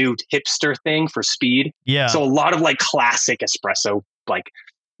new hipster thing for speed. Yeah. So a lot of like classic espresso, like,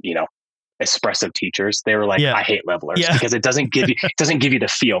 you know, espresso teachers, they were like, I hate levelers because it doesn't give you the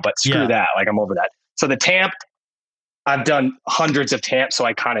feel, but screw that. Like, I'm over that. So the tamp, I've done hundreds of tamps, so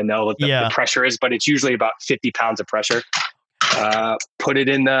I kind of know what the pressure is, but it's usually about 50 pounds of pressure. Put it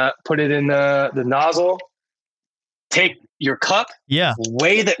in the nozzle. Take your cup. Yeah.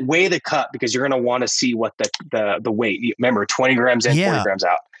 Weigh the cup because you're going to want to see what the weight. Remember, 20 grams in, 40 grams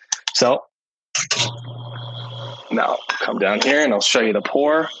out. So now come down here and I'll show you the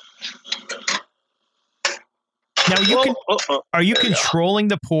pour. Now are you controlling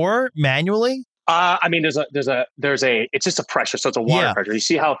the pour manually? I mean, there's a it's just a pressure. So it's a water pressure. You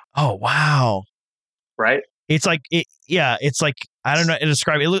see how? Oh, wow. Right. It's like, it's like, I don't know how to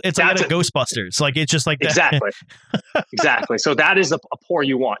describe it. It's like a Ghostbusters. Like, it's just like that. Exactly. So that is a pour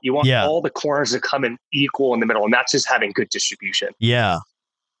you want. You want all the corners to come in equal in the middle. And that's just having good distribution. Yeah.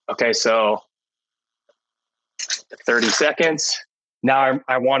 Okay. So 30 seconds. Now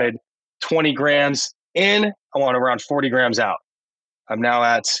I wanted 20 grams in. I want around 40 grams out. I'm now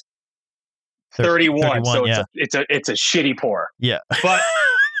at 31. So it's a shitty pour. Yeah. But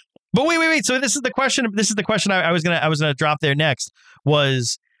wait. So this is the question. I was gonna drop there next.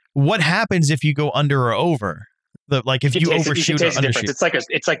 Was what happens if you go under or over? If you overshoot or undershoot?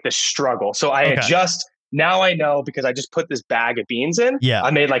 It's like the struggle. So I adjust. Now I know because I just put this bag of beans in. Yeah.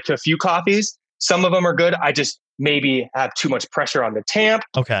 I made like a few coffees. Some of them are good. I just maybe have too much pressure on the tamp.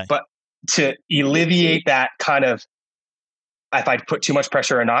 Okay. But to alleviate that kind of, if I put too much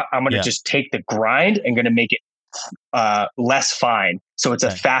pressure or not, I'm going to just take the grind and going to make it less fine. So it's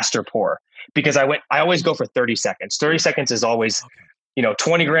a faster pour because I always go for 30 seconds. 30 seconds is always,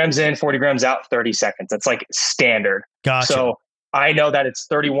 20 grams in, 40 grams out, 30 seconds. That's like standard. Gotcha. So I know that it's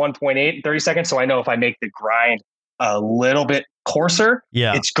 31.8, 30 seconds. So I know if I make the grind a little bit coarser,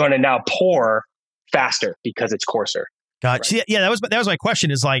 it's going to now pour faster because it's coarser. Gotcha. Right? Yeah. That was my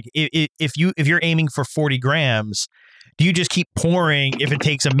question is like, if you're aiming for 40 grams, do you just keep pouring if it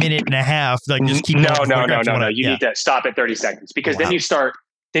takes a minute and a half? Like just keep No. You need to stop at 30 seconds because then you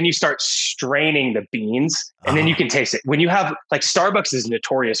start straining the beans and then you can taste it. When you have like Starbucks is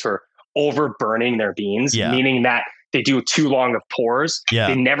notorious for over burning their beans, meaning that they do too long of pours. Yeah.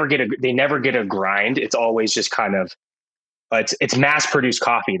 They never get a grind. It's always just kind of it's mass produced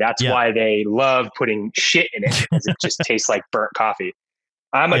coffee. That's why they love putting shit in it because it just tastes like burnt coffee.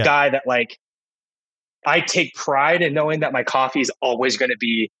 I'm a guy that like I take pride in knowing that my coffee is always going to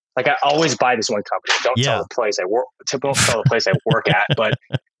be like, I always buy this one company. Don't tell the place I work at, but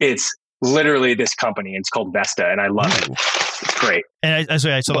it's literally this company. It's called Vesta and I love it. It's great. And I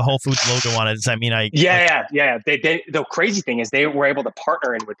saw the Whole Foods logo on it. Does that mean Yeah. The crazy thing is they were able to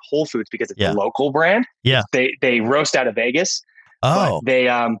partner in with Whole Foods because it's a local brand. Yeah. They roast out of Vegas. Oh, they,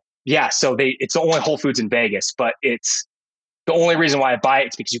 so it's the only Whole Foods in Vegas, but it's, the only reason why I buy it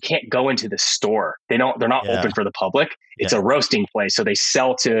is because you can't go into the store. They're not open for the public. It's a roasting place. So they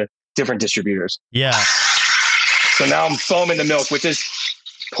sell to different distributors. Yeah. So now I'm foaming the milk, which is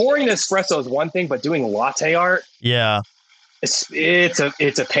pouring the espresso is one thing, but doing latte art. Yeah. It's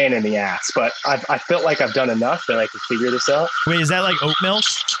a pain in the ass, but I felt like I've done enough that I can figure this out. Wait, is that like oat milk?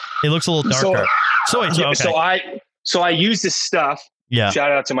 It looks a little darker. So I use this stuff. Yeah.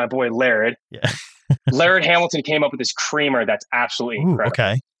 Shout out to my boy Laird. Yeah. Laird Hamilton came up with this creamer that's absolutely incredible.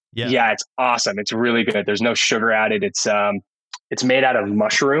 Okay. Yeah, it's awesome. It's really good. There's no sugar added. It's made out of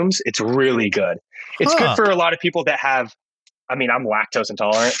mushrooms. It's really good. It's good for a lot of people that have. I mean, I'm lactose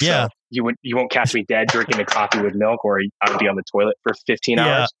intolerant. Yeah. So you won't catch me dead drinking a coffee with milk, or I would be on the toilet for 15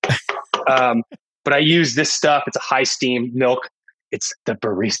 hours. But I use this stuff. It's a high steam milk. It's the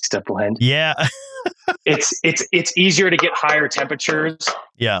barista blend. Yeah. It's easier to get higher temperatures.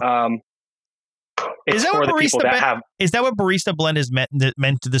 Yeah. Is that what barista blend is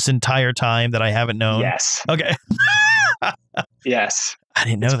meant to this entire time that I haven't known? Yes. Okay. Yes. I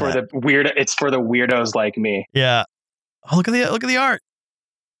didn't know It's that. It's for the weirdos like me. Yeah. Oh, look at the art.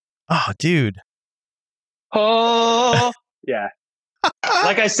 Oh, dude. Oh, yeah.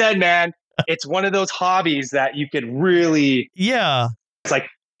 Like I said, man, it's one of those hobbies that you could really. Yeah. It's like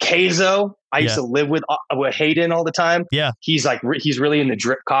Keizo. I used to live with Hayden all the time. Yeah. He's really in the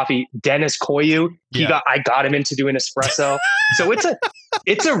drip coffee. Dennis Koyu. I got him into doing espresso. So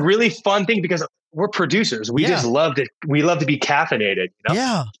it's a really fun thing because we're producers. We just love to be caffeinated. You know?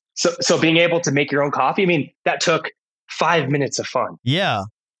 Yeah. So being able to make your own coffee, I mean, that took 5 minutes of fun. Yeah.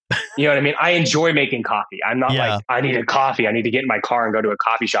 You know what I mean? I enjoy making coffee. I'm not like, I need a coffee. I need to get in my car and go to a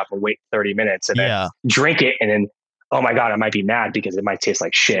coffee shop and wait 30 minutes and then drink it. And then, oh my God, I might be mad because it might taste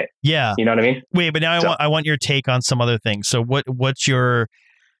like shit. Yeah. You know what I mean? Wait, but now I want your take on some other things. So what's your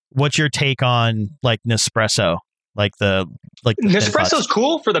take on like Nespresso? Like the Nespresso's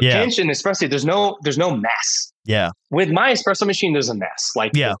cool for the pinch, and especially there's no mess. Yeah. With my espresso machine, there's a mess.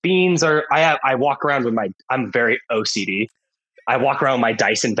 Like the beans are. I walk around with I'm very OCD. I walk around with my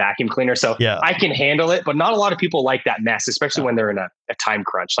Dyson vacuum cleaner, so I can handle it. But not a lot of people like that mess, especially when they're in a time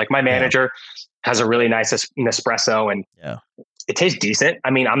crunch. Like my manager has a really nice Nespresso, and it tastes decent. I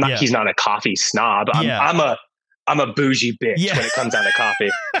mean, I'm not. He's not a coffee snob. I'm a bougie bitch when it comes down to coffee.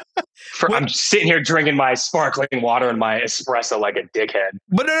 I'm sitting here drinking my sparkling water and my espresso like a dickhead.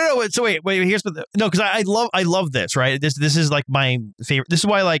 But no. So wait. Here's because I love this, right? This is like my favorite. This is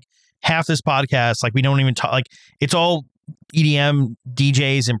why like half this podcast, like we don't even talk. Like it's all EDM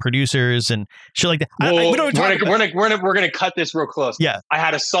DJs and producers and shit like that. We're gonna cut this real close. Yeah, I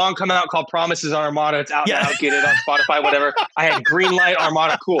had a song come out called "Promises on Armada." It's out now. Get it on Spotify, whatever. I had Green Light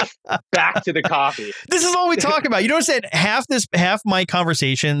Armada. Cool. Back to the coffee. This is all we talk about. You know what I'm saying? Half my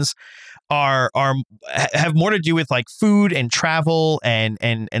conversations have more to do with like food and travel and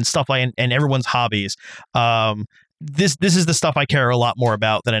stuff like and everyone's hobbies. This is the stuff I care a lot more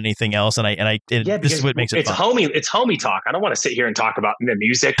about than anything else, and this is what makes it fun. It's homie talk. I don't want to sit here and talk about the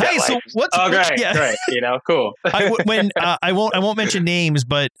music. Hey, so great, you know, cool. I won't mention names,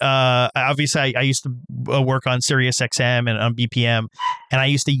 but obviously I used to work on Sirius XM and on BPM, and I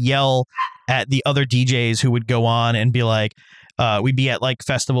used to yell at the other DJs who would go on and be like. We'd be at like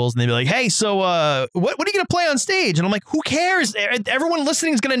festivals and they'd be like, hey, so what are you going to play on stage? And I'm like, who cares? Everyone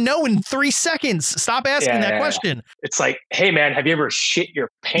listening is going to know in 3 seconds. Stop asking that question. It's like, hey, man, have you ever shit your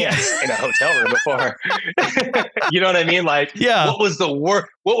pants in a hotel room before? You know what I mean? Like, what was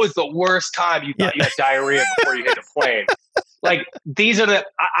the worst time you thought you had diarrhea before you hit a plane? Like, these are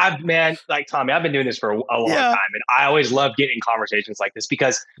like Tommy, I've been doing this for a long time. And I always love getting conversations like this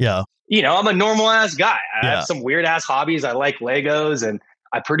because, you know, I'm a normal ass guy. I have some weird ass hobbies. I like Legos and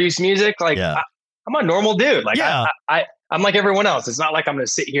I produce music. Like, I'm a normal dude. Like, I'm like everyone else. It's not like I'm going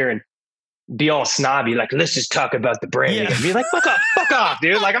to sit here and be all snobby. Like, let's just talk about the brand and be like, fuck off,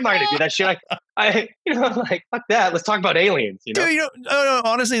 dude. Like, I'm not going to do that shit. Like, like, fuck that. Let's talk about aliens, you know? Dude, no,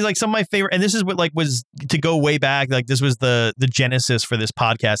 honestly, like some of my favorite, and this is what like was to go way back. Like this was the genesis for this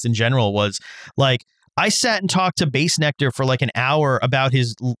podcast in general was like, I sat and talked to Bass Nectar for like an hour about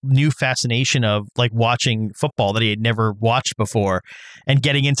his new fascination of like watching football that he had never watched before and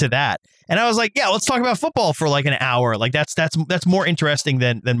getting into that. And I was like, yeah, let's talk about football for like an hour. Like that's more interesting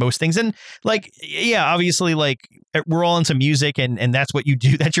than most things. And like, yeah, obviously like we're all into music and that's what you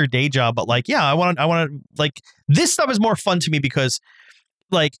do. That's your day job. But like, yeah, I want to like this stuff is more fun to me because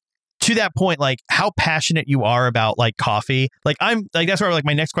like, to that point, like how passionate you are about like coffee. Like I'm like, that's where like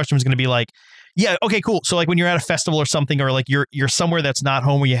my next question was going to be like, yeah, okay, cool. So like when you're at a festival or something, or like you're somewhere that's not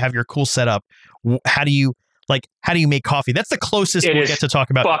home where you have your cool setup, how do you make coffee? That's the closest we'll get to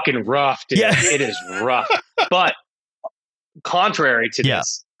talk about. Fucking rough, dude. Yeah. It is rough. But contrary to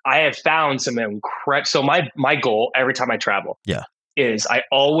this, I have found some incredible. So my goal every time I travel, is I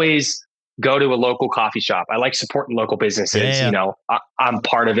always go to a local coffee shop. I like supporting local businesses. You know, I'm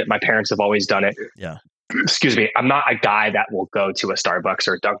part of it. My parents have always done it. Yeah. Excuse me. I'm not a guy that will go to a Starbucks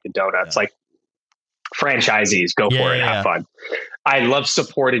or a Dunkin' Donuts. Like franchisees, go for it. Have fun. I love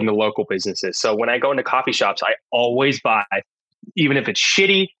supporting the local businesses. So when I go into coffee shops, I always buy, even if it's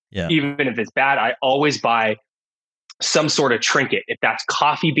shitty, even if it's bad, I always buy some sort of trinket. If that's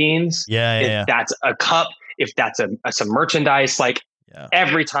coffee beans, if that's a cup, if that's some merchandise, like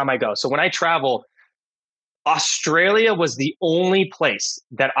every time I go. So when I travel, Australia was the only place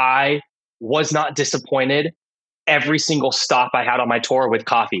that I was not disappointed every single stop I had on my tour with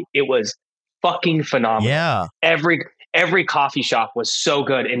coffee. It was fucking phenomenal. Yeah. Every coffee shop was so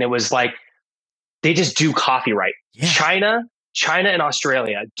good. And it was like, they just do coffee right. Yeah. China and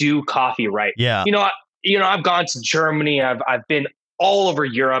Australia do coffee right. Yeah. You know, I've gone to Germany. I've been all over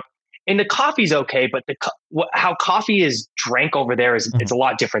Europe. and the coffee's okay, but how coffee is drank over there is it's a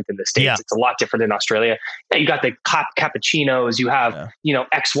lot different than the States. Yeah. It's a lot different than Australia. Yeah, you got the cappuccinos, you have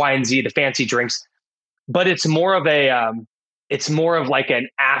X, Y, and Z, the fancy drinks, but it's more of like an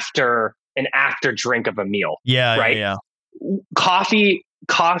after drink of a meal. Yeah, right. Yeah. Coffee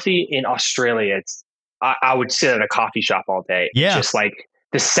in Australia, I would sit at a coffee shop all day. Yeah. Just like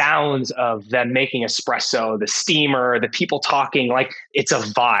the sounds of them making espresso, the steamer, the people talking, like it's a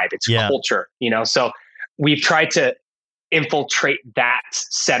vibe, it's culture, So we've tried to infiltrate that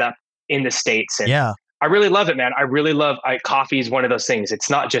setup in the States. And I really love it, man. I really love coffee is one of those things. It's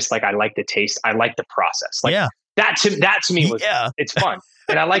not just like I like the taste, I like the process. Like that to me was it's fun.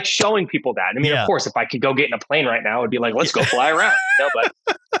 And I like showing people that. I mean, of course, if I could go get in a plane right now, it'd be like, let's go fly around. But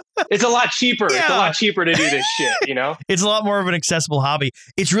it's a lot cheaper. It's a lot cheaper to do this shit, It's a lot more of an accessible hobby.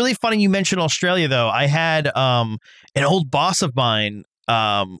 It's really funny you mentioned Australia, though. I had an old boss of mine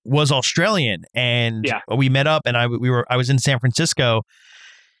was Australian, and we met up, and I was in San Francisco,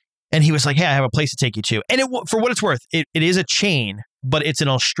 and he was like, hey, I have a place to take you to. And for what it's worth, it is a chain, but it's an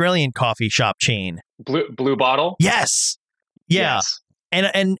Australian coffee shop chain. Blue Bottle? Yes. Yeah. Yes.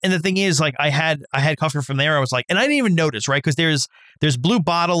 And the thing is, like, I had coffee from there. I was like, and I didn't even notice, right? Because there's Blue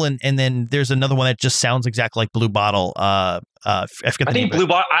Bottle, and then there's another one that just sounds exactly like Blue Bottle. I think Blue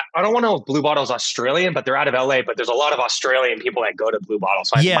Bottle. I don't want to know if Blue Bottle is Australian, but they're out of LA. But there's a lot of Australian people that go to Blue Bottle,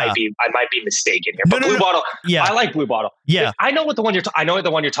 so I might be mistaken here. But Blue Bottle, I like Blue Bottle. Yeah, I know what the one I know what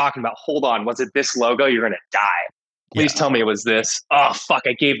the one you're talking about. Hold on, was it this logo? You're gonna die. Please tell me it was this. Oh fuck!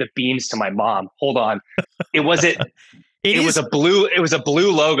 I gave the beans to my mom. Hold on, it was it. It was a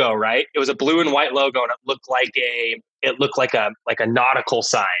blue logo, right? It was a blue and white logo, and it looked like a nautical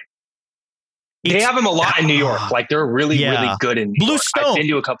sign. They have them a lot in New York. Like they're really good in New York. Stone. I've been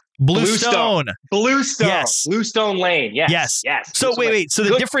to a couple. Blue Stone. Yes. Blue Stone Lane. Yes. So wait. So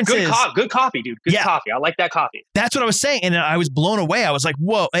the difference is good coffee, dude. Good coffee. I like that coffee. That's what I was saying, and I was blown away. I was like,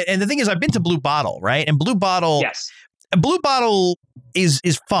 whoa. And the thing is, I've been to Blue Bottle, right? And Blue Bottle, Blue Bottle is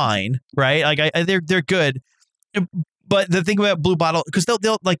fine, right? Like they're good. But the thing about Blue Bottle, because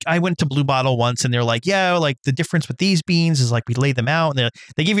they'll like, I went to Blue Bottle once, and they're like, yeah, like the difference with these beans is like we lay them out, and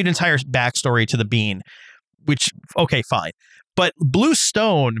they give you an entire backstory to the bean, which okay, fine. But Blue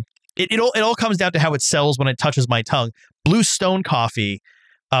Stone, it all comes down to how it sells when it touches my tongue. Blue Stone coffee,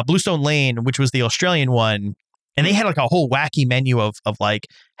 Blue Stone Lane, which was the Australian one, and they had like a whole wacky menu of like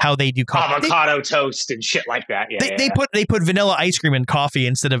how they do coffee, avocado toast and shit like that. They put vanilla ice cream in coffee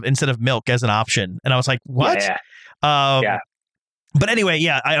instead of milk as an option, and I was like, what? But anyway,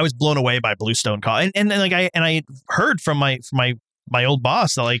 I was blown away by Blue Stone coffee, and I heard from my old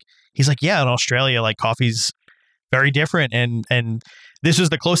boss that like he's like, yeah, in Australia like coffee's very different, and this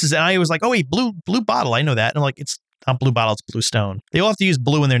was the closest, and I was like, oh wait, Blue Bottle, I know that, and I'm like, it's not Blue Bottle, it's Blue Stone. They all have to use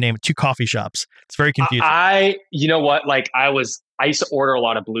blue in their name. 2 coffee shops. It's very confusing. You know what? Like I used to order a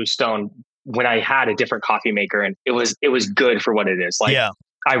lot of Blue Stone when I had a different coffee maker, and it was good for what it is. Like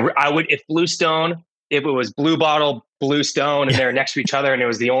I would, if Blue Stone. If it was Blue Bottle, Blue Stone, and they're next to each other and it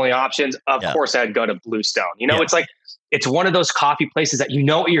was the only options, of course I'd go to Blue Stone. It's like, it's one of those coffee places that you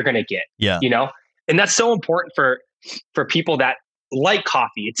know what you're going to get, and that's so important for people that like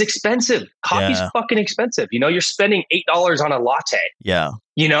coffee. It's expensive. Coffee's fucking expensive. You're spending $8 on a latte. Yeah.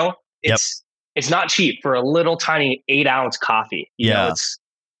 It's not cheap for a little tiny 8-ounce coffee.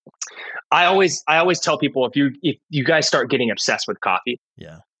 I always tell people, if you guys start getting obsessed with coffee,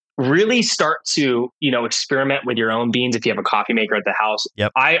 really start to, experiment with your own beans if you have a coffee maker at the house.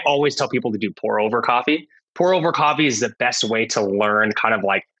 I always tell people to do pour over coffee. Pour over coffee is the best way to learn kind of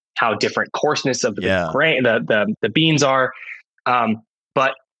like how different coarseness of the grain, the beans are.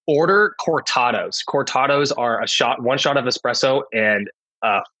 But order cortados. Cortados are one shot of espresso and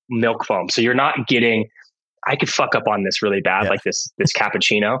milk foam. So you're not getting, I could fuck up on this really bad, like this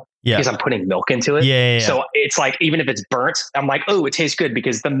cappuccino, because I'm putting milk into it. So it's like, even if it's burnt, I'm like, oh, it tastes good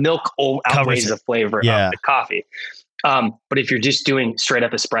because the milk outweighs the flavor of the coffee. But if you're just doing straight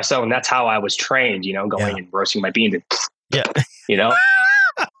up espresso, and that's how I was trained, going and roasting my beans, and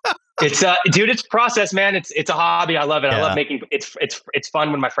it's dude, it's a process, man. It's a hobby. I love it. I love making it's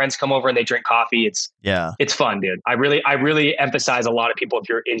fun when my friends come over and they drink coffee. It's fun, dude. I really emphasize a lot of people, if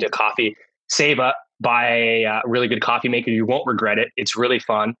you're into coffee, save up, buy a really good coffee maker. You won't regret it. It's really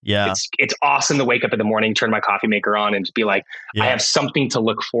fun. It's awesome to wake up in the morning, turn my coffee maker on, and just be like, I have something to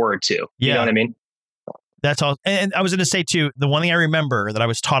look forward to. You know what I mean? That's all. And I was going to say too, the one thing I remember that I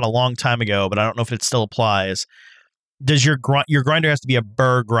was taught a long time ago, but I don't know if it still applies. Does your grinder has to be a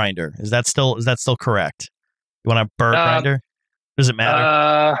burr grinder? Is that still correct? You want a burr grinder? Does it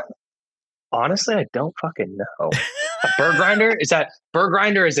matter? Honestly, I don't fucking know. A burr grinder? Is that burr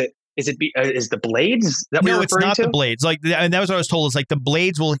grinder? Is it is the blades that we're No, referring it's not to? the blades. Like, and that was what I was told. Is like the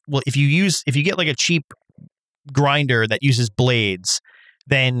blades will if you get like a cheap grinder that uses blades,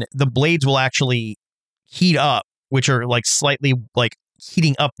 then the blades will actually heat up, which are like slightly like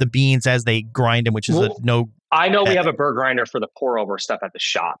heating up the beans as they grind them, which is I know we have a burr grinder for the pour over stuff at the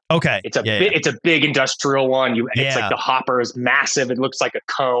shop. Okay. It's it's a big industrial one. It's like the hopper is massive. It looks like a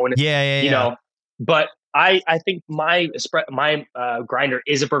cone. Yeah. You know, but I think my grinder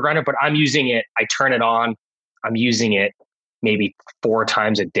is a burr grinder, but I'm using it. I turn it on. I'm using it maybe 4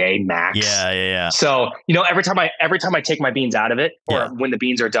 times a day max. Yeah. So, you know, every time I take my beans out of it, or when the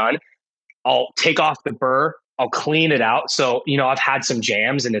beans are done, I'll take off the burr. I'll clean it out. So, you know, I've had some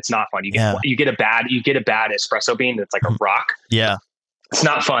jams and it's not fun. You get a bad espresso bean that's like a rock. Yeah. It's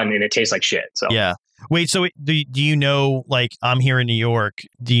not fun and it tastes like shit. So yeah. Wait, so do you know, like, I'm here in New York,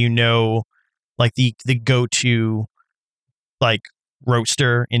 do you know like the go-to like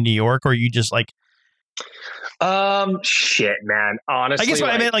roaster in New York, or you just like shit, man. Honestly, I guess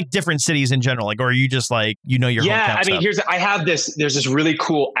what I meant, like different cities in general, like, or are you just like, you know, your yeah. I mean, stuff? there's this really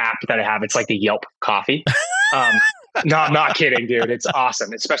cool app that I have. It's like the Yelp coffee. No, I'm not kidding, dude. It's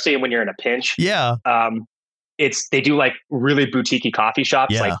awesome, especially when you're in a pinch. Yeah. They do like really boutique-y coffee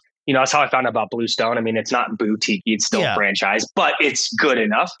shops. Yeah. Like, you know, that's how I found out about Blue Stone. I mean, it's not boutique, it's still franchise, but it's good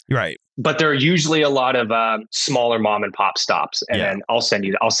enough. Right. But there are usually a lot of smaller mom and pop stops, and then I'll send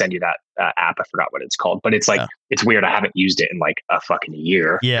you that app. I forgot what it's called, but it's like it's weird. I haven't used it in like a fucking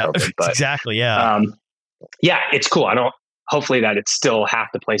year. Yeah, COVID, but, exactly. Yeah, it's cool. I don't. Hopefully that it's still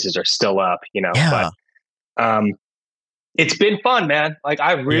half the places are still up. You know, but it's been fun, man. Like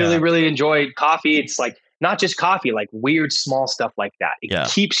I really enjoyed coffee. It's like not just coffee, like weird small stuff like that. It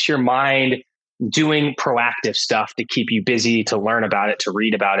keeps your mind doing proactive stuff to keep you busy, to learn about it, to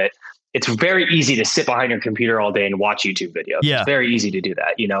read about it. It's very easy to sit behind your computer all day and watch YouTube videos. Yeah. It's very easy to do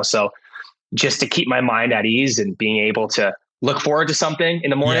that, you know? So just to keep my mind at ease and being able to look forward to something in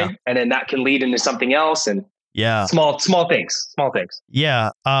the morning, and then that can lead into something else. And small things.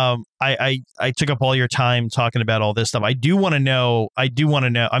 Yeah. I took up all your time talking about all this stuff. I do want to know, I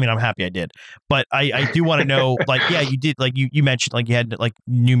mean, I'm happy I did, but I do want to know, like, you did, like you mentioned, like you had like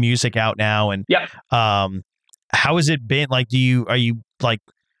new music out now, and how has it been? Like, are you like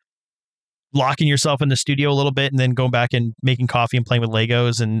locking yourself in the studio a little bit and then going back and making coffee and playing with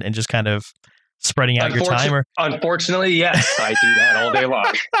Legos and just kind of spreading out your time? Or? Unfortunately, yes, I do that all day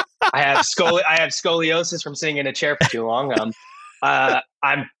long. I have scoliosis from sitting in a chair for too long.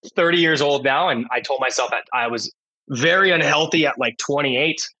 I'm 30 years old now, and I told myself that I was very unhealthy at like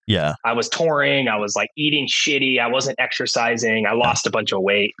 28. Yeah. I was touring. I was like eating shitty. I wasn't exercising. I lost a bunch of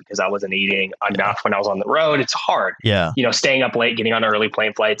weight because I wasn't eating enough when I was on the road. It's hard. Yeah. You know, staying up late, getting on early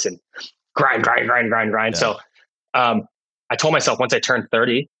plane flights and grind. Yeah. So, I told myself once I turned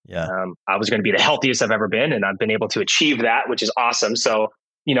 30, I was going to be the healthiest I've ever been. And I've been able to achieve that, which is awesome. So,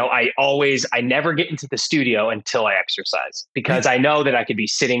 you know, I never get into the studio until I exercise, because I know that I could be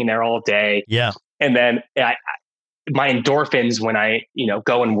sitting there all day. Yeah. And then my endorphins, when I, you know,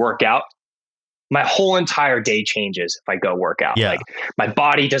 go and work out, my whole entire day changes if I go work out. Yeah. Like my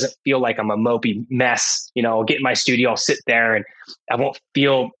body doesn't feel like I'm a mopey mess. You know, I'll get in my studio, I'll sit there and I won't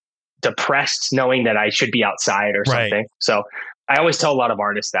feel depressed knowing that I should be outside or something. Right. So I always tell a lot of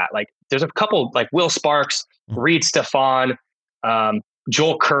artists that, like, there's a couple like Will Sparks, Reed Stefan,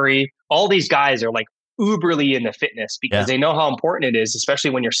 Joel Curry, all these guys are like uberly into fitness because they know how important it is, especially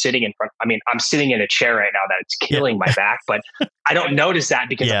when you're sitting in front. I mean, I'm sitting in a chair right now that it's killing my back, but I don't notice that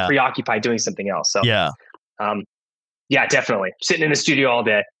because I'm preoccupied doing something else. So definitely sitting in the studio all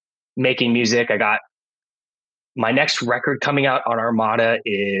day, making music. I got my next record coming out on Armada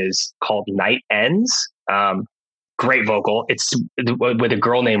is called Night Ends. Great vocal. It's with a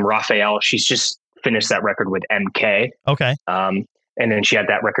girl named Raphael. She's just finished that record with MK. Okay. And then she had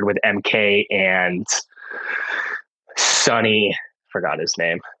that record with MK and Sonny. Forgot his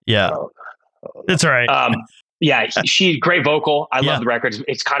name. Yeah. That's all right. She's great vocal. I love the record.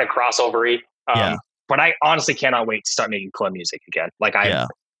 It's kind of crossover-y. But I honestly cannot wait to start making club music again. Like I'm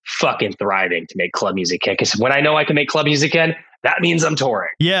fucking thriving to make club music again. Because when I know I can make club music again, that means I'm touring.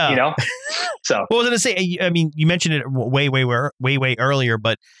 Yeah. You know? So. Well, I was going to say, I mean, you mentioned it way earlier,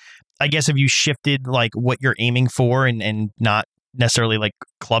 but I guess have you shifted like what you're aiming for and not necessarily like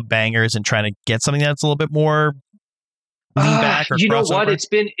club bangers and trying to get something that's a little bit more lean back or you know crossover? What?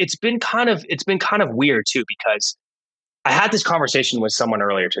 It's been kind of weird too, because I had this conversation with someone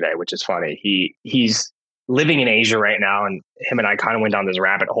earlier today, which is funny. He's living in Asia right now, and him and I kind of went down this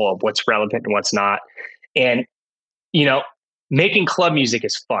rabbit hole of what's relevant and what's not. And, you know, making club music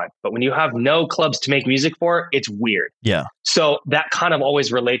is fun, but when you have no clubs to make music for, it's weird. Yeah. So that kind of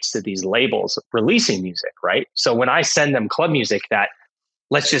always relates to these labels releasing music, right? So when I send them club music that,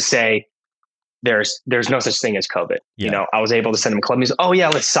 let's just say there's no such thing as COVID, I was able to send them club music. Oh yeah,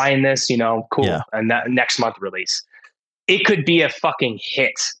 let's sign this, cool. Yeah. And that next month release, it could be a fucking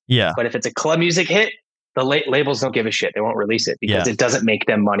hit. Yeah. But if it's a club music hit, the labels don't give a shit. They won't release it because it doesn't make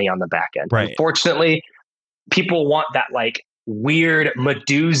them money on the back end. Right. Unfortunately, people want that like weird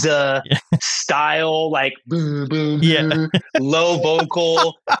Medusa style, like boom, boom, boom, low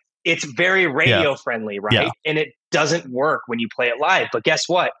vocal. It's very radio friendly, right? Yeah. And it doesn't work when you play it live. But guess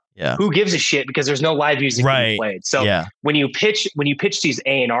what? Yeah. Who gives a shit? Because there's no live music being played. So when you pitch these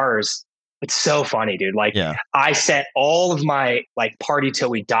A&Rs, it's so funny, dude. Like I sent all of my like Party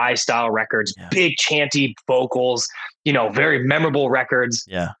Till We Die style records, big chanty vocals, very memorable records.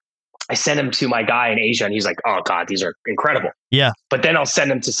 Yeah. I sent them to my guy in Asia and he's like, oh God, these are incredible. Yeah. But then I'll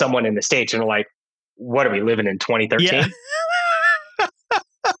send them to someone in the States and they're like, what are we living in 2013? Yeah.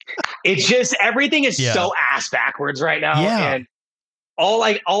 It's just, everything is so ass backwards right now. Yeah. And all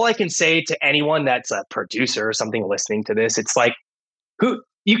I can say to anyone that's a producer or something listening to this, it's like,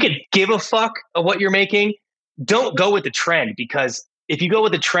 you could give a fuck of what you're making. Don't go with the trend, because if you go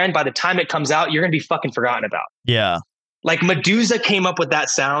with the trend, by the time it comes out, you're going to be fucking forgotten about. Yeah. Like Medusa came up with that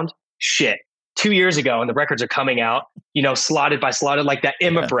sound 2 years ago, and the records are coming out, slotted by slotted, like that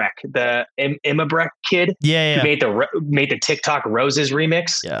Imabrek, the Imabrek kid who made the TikTok Roses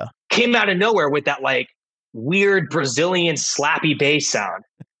remix. Yeah. Came out of nowhere with that like weird Brazilian slappy bass sound.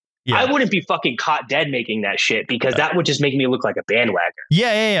 Yeah. I wouldn't be fucking caught dead making that shit, because that would just make me look like a bandwagon.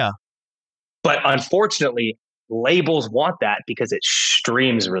 Yeah. But unfortunately, labels want that because it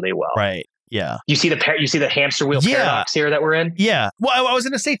streams really well. Right. Yeah. You see the hamster wheel paradox here that we're in? Yeah. Well, I was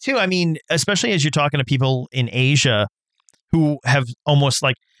going to say too, I mean, especially as you're talking to people in Asia who have almost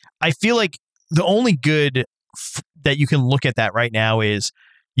like, I feel like the only good that you can look at that right now is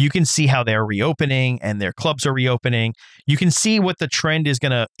you can see how they're reopening and their clubs are reopening. You can see what the trend is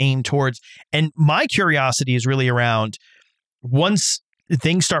going to aim towards. And my curiosity is really around, once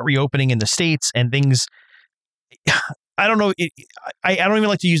things start reopening in the States and things, I don't know. I don't even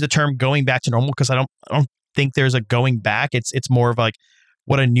like to use the term going back to normal, because I don't think there's a going back. It's more of like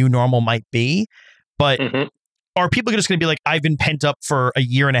what a new normal might be. But are people just going to be like, I've been pent up for a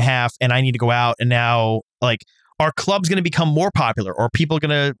year and a half and I need to go out, and now like, are clubs going to become more popular, or are people going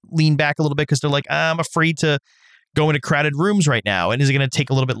to lean back a little bit because they're like, I'm afraid to go into crowded rooms right now? And is it going to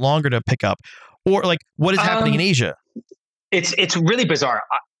take a little bit longer to pick up? Or like, what is happening in Asia? It's really bizarre.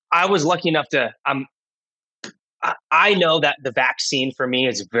 I was lucky enough to, I know that the vaccine for me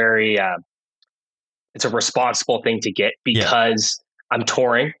is very, it's a responsible thing to get, because I'm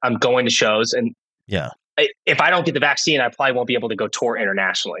touring, I'm going to shows, and if I don't get the vaccine, I probably won't be able to go tour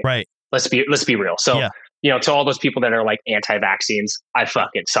internationally. Right. Let's be real. So, to all those people that are like anti-vaccines, I did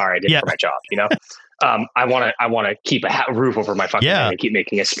it for my job. I want to keep a roof over my fucking head and keep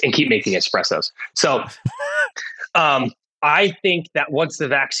making espressos. So, I think that once the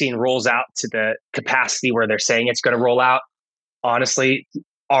vaccine rolls out to the capacity where they're saying it's going to roll out, honestly,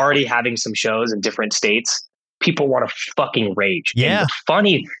 already having some shows in different states, people want to fucking rage. Yeah. And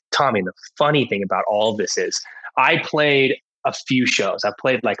the funny thing about all of this is I played a few shows. I've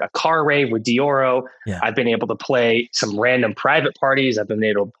played like a car rave with Dioro. Yeah. I've been able to play some random private parties. I've been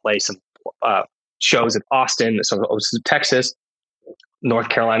able to play some shows in Austin, Texas, North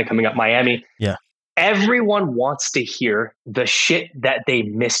Carolina, coming up, Miami. Yeah. Everyone wants to hear the shit that they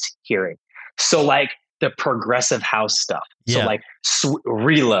missed hearing. So like the progressive house stuff. So like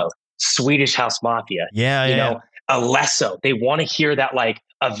Reload, Swedish House Mafia. Alesso. They want to hear that like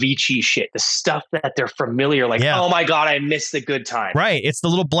Avicii shit, the stuff that they're familiar. Like, oh my God, I missed the good time. Right. It's the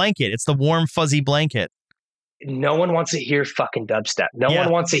little blanket. It's the warm, fuzzy blanket. No one wants to hear fucking dubstep. No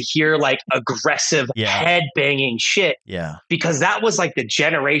one wants to hear like aggressive head banging shit. Yeah. Because that was like the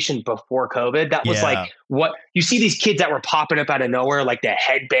generation before COVID. That was like what you see these kids that were popping up out of nowhere, like the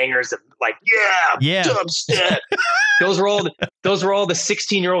headbangers, like, dubstep. Those were all the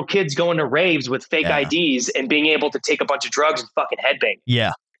 16-year-old kids going to raves with fake IDs and being able to take a bunch of drugs and fucking headbang.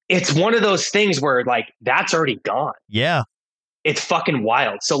 Yeah. It's one of those things where like that's already gone. Yeah. It's fucking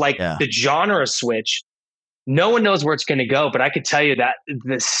wild. So like the genre switch, no one knows where it's going to go, but I could tell you that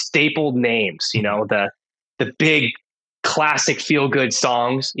the staple names, the big classic feel good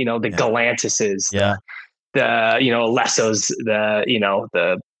songs, the Galantises, the Alessos,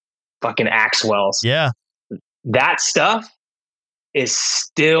 the fucking Axwells. Yeah. That stuff is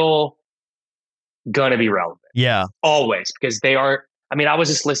still going to be relevant. Yeah. Always, because they are, I mean, I was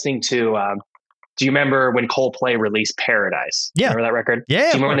just listening to do you remember when Coldplay released Paradise? Yeah. Remember that record? Yeah. Do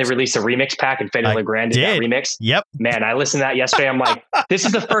you remember when they released a remix pack and Fedde LeGrand did that remix? Yep. Man, I listened to that yesterday. I'm like, this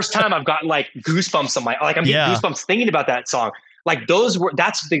is the first time I've gotten like goosebumps on I'm getting goosebumps thinking about that song. Like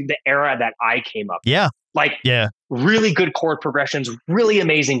that's the era that I came up. Yeah. Like really good chord progressions, really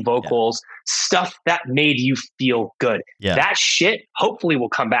amazing vocals, stuff that made you feel good. Yeah. That shit hopefully will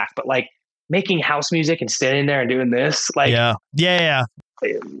come back. But like making house music and standing there and doing this, like I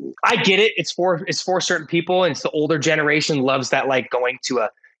get it. It's for certain people, and it's the older generation loves that, like going to a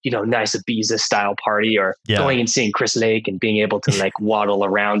nice Ibiza style party or going and seeing Chris Lake and being able to like waddle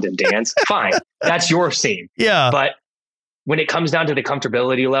around and dance. Fine, that's your scene. Yeah, but when it comes down to the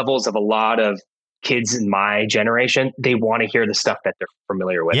comfortability levels of a lot of kids in my generation, they want to hear the stuff that they're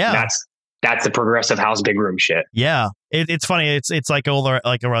familiar with. Yeah. And that's the progressive house big room shit. Yeah. It's funny. It's like older,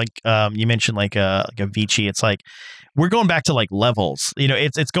 like you mentioned like Avicii. It's like, we're going back to like levels,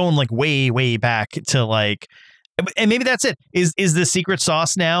 it's going like way, way back to like, and maybe that's it. Is the secret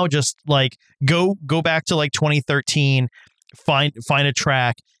sauce now just like go back to like 2013, find a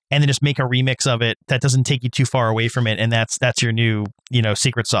track and then just make a remix of it that doesn't take you too far away from it. And that's your new,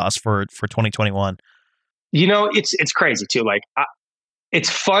 secret sauce for 2021. It's crazy too. Like it's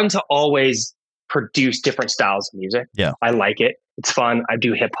fun to always produce different styles of music. Yeah. I like it. It's fun. I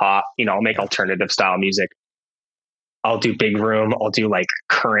do hip hop, I'll make alternative style music. I'll do big room. I'll do like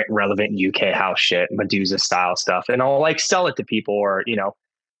current relevant UK house shit, Medusa style stuff. And I'll like sell it to people or,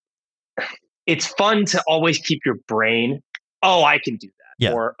 it's fun to always keep your brain. Oh, I can do that.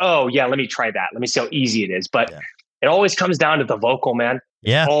 Yeah. Or, oh yeah, let me try that. Let me see how easy it is. But it always comes down to the vocal, man.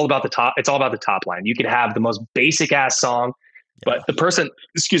 Yeah. It's all about the top. It's all about the top line. You could have the most basic ass song, but the person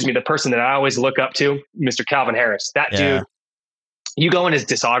that I always look up to, Mr. Calvin Harris, that dude, you go in his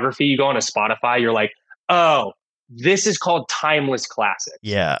discography, you go on his Spotify, you're like, oh, this is called timeless classics.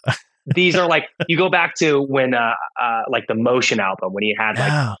 Yeah. These are like, you go back to when, like the Motion album when he had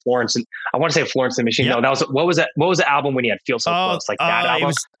like Florence and I want to say Florence and the Machine. No, what was the album when he had Feel So Close? Like that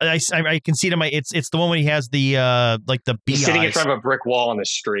album. I can see it in it's the one when he has the like the bee He's sitting eyes. in front of a brick wall on the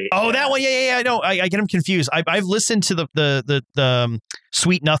street. Oh, that one. Yeah. I know. I get him confused. I've listened to the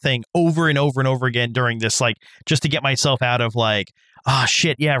Sweet Nothing over and over and over again during this, like, just to get myself out of like, oh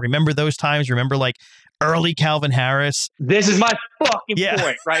shit. Yeah. Remember those times? Remember like early Calvin Harris. This is my fucking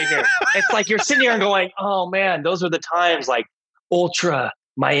point right here. It's like you're sitting here and going, oh man, those were the times, like Ultra,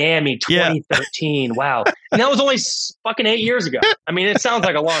 Miami, 2013. Wow. And that was only fucking 8 years ago. I mean, it sounds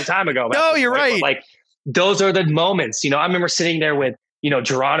like a long time ago. No, you're right. Like those are the moments, I remember sitting there with,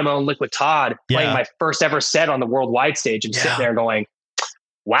 Geronimo and Liquid Todd playing my first ever set on the worldwide stage and sitting there going,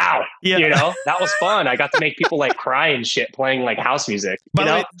 wow, that was fun. I got to make people like cry and shit playing like house music. By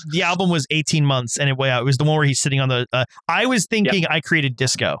the way, the album was 18 months and it was the one where he's sitting on the, I was thinking I Created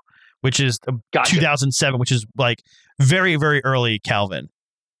Disco, which is 2007, which is like very, very early Calvin.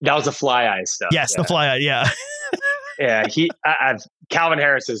 That was the Fly Eyes stuff. Yes, the Fly Eye. Yeah. Yeah. Calvin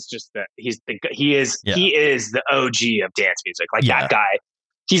Harris is just he is the OG of dance music. Like that guy.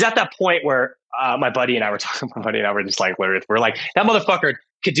 He's at that point where my buddy and I were just like, literally, we're like, that motherfucker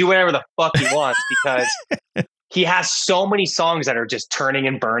could do whatever the fuck he wants because he has so many songs that are just turning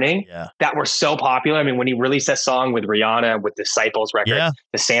and burning that were so popular. I mean, when he released that song with Rihanna, with Disciples record,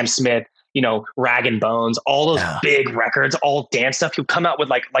 the Sam Smith, Rag and Bones, all those big records, all dance stuff. He'll come out with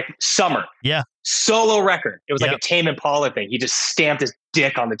like Summer. Yeah. Solo record. It was like a Tame Impala thing. He just stamped his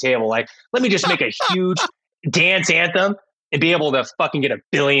dick on the table. Like, let me just make a huge dance anthem and be able to fucking get 1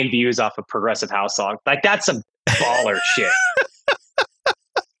 billion views off a progressive house song. Like that's some baller shit.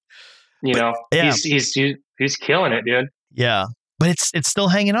 He's killing it, dude. Yeah. But it's still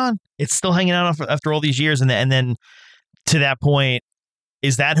hanging on. It's still hanging on after all these years. And then to that point,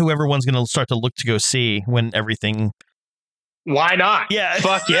 is that who everyone's going to start to look to go see when everything? Why not? Yeah.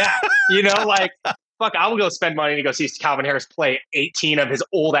 Fuck yeah. Like, fuck, I will go spend money to go see Calvin Harris play 18 of his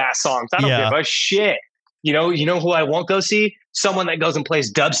old ass songs. I don't give a shit. You know who I won't go see? Someone that goes and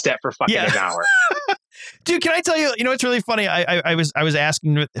plays dubstep for fucking an hour. Dude, can I tell you, it's really funny. I was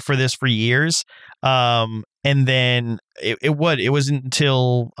asking for this for years. And then it wasn't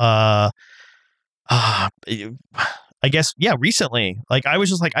until, I guess, recently, like I was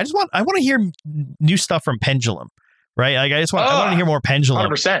just like, I want to hear new stuff from Pendulum, right? Like I want to hear more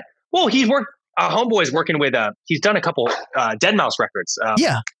Pendulum. 100%. Well, he's Homeboy's working with, he's done a couple, Dead Mouse records.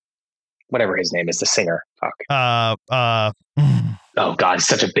 Whatever his name is, the singer. Fuck. Oh God, it's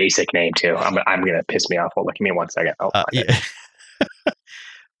such a basic name too. I'm gonna piss me off. Well, look, give me 1 second.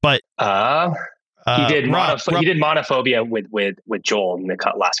 But he did Monophobia with Joel in the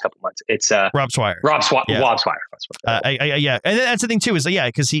last couple months. It's Rob Swire. Rob Swire. And that's the thing too is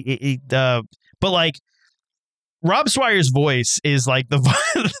because he But like Rob Swire's voice is like the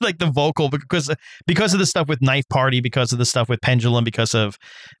like the vocal because of the stuff with Knife Party, because of the stuff with Pendulum, because of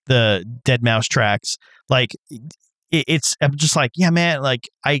the Dead Mouse tracks. Like it's I'm just like, yeah, man, like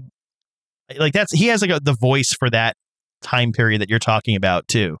I like that's he has like the voice for that time period that you're talking about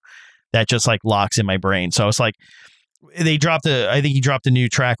too. That just like locks in my brain. So it's like I think he dropped a new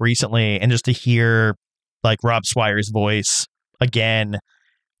track recently, and just to hear like Rob Swire's voice again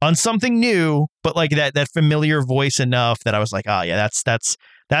on something new, but like that familiar voice enough that I was like, oh yeah, that's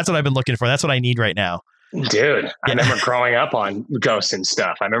what I've been looking for. That's what I need right now. Dude, I remember growing up on Ghost and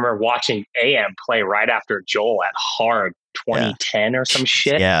stuff. I remember watching AM play right after Joel at Hard 2010 or some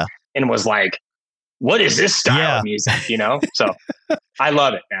shit. Yeah. And was like, what is this style of music? You know? So I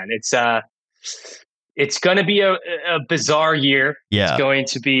love it, man. It's going to be a bizarre year. Yeah. It's going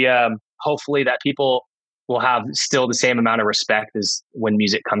to be, hopefully that people will have still the same amount of respect as when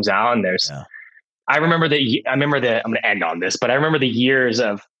music comes out. And I remember I'm going to end on this, but I remember the years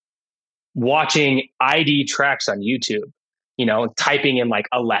of watching ID tracks on YouTube, you know, typing in like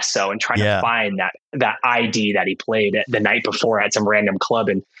Alesso and trying to find that ID that he played the night before at some random club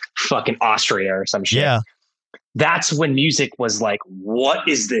in fucking Austria or some shit. Yeah. That's when music was like, what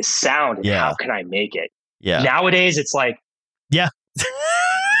is this sound and how can I make it? Yeah. Nowadays it's like,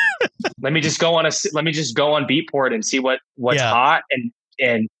 let me just go on Beatport and see what's hot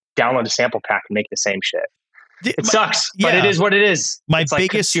and download a sample pack and make the same shit. It sucks, but it is what it is. It's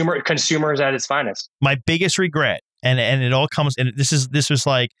biggest like consumers at its finest. My biggest regret, and it all comes, and this was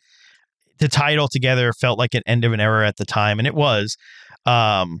like, to tie it all together felt like an end of an era at the time, and it was.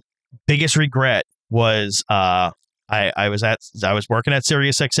 Biggest regret was I was working at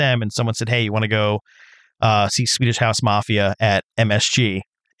Sirius XM, and someone said, "Hey, you want to go see Swedish House Mafia at MSG?"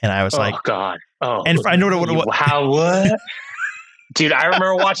 And I was like, "Oh God!" Oh, and I know what? How what? Dude, I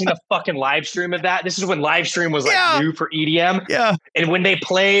remember watching the fucking live stream of that. This is when live stream was like new for EDM. Yeah. And when they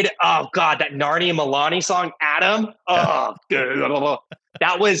played, oh God, that Narnia and Milani song, Adam. Oh,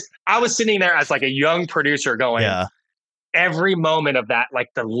 I was sitting there as like a young producer going, every moment of that, like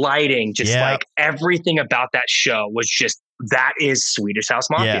the lighting, just like everything about that show was just, that is Swedish House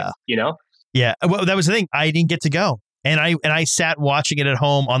Mafia, you know? Yeah. Well, that was the thing. I didn't get to go. And I sat watching it at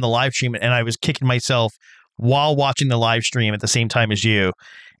home on the live stream, and I was kicking myself while watching the live stream at the same time as you,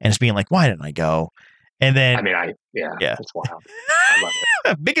 and just being like, why didn't I go? And then, I mean, it's wild. I love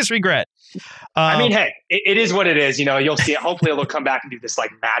it. Biggest regret. I mean, hey, it is what it is. You know, you'll see it. Hopefully they'll come back and do this like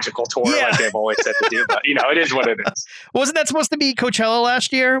magical tour like they've always said to do, but you know, it is what it is. Wasn't that supposed to be Coachella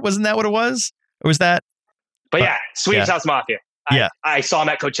last year? Wasn't that what it was? Or was that? But yeah, Swedish House Mafia. I saw them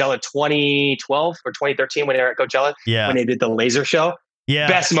at Coachella 2012 or 2013 when they were at Coachella. Yeah. When they did the laser show. Yeah.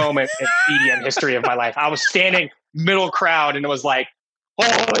 Best moment in EDM history of my life. I was standing middle crowd and it was like,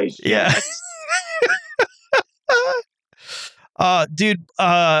 holy shit. Yeah. Dude,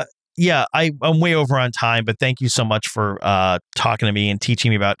 I'm way over on time, but thank you so much for talking to me and teaching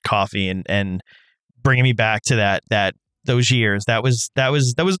me about coffee and bringing me back to those years. Those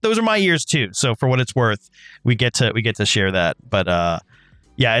are my years too. So for what it's worth, we get to share that. But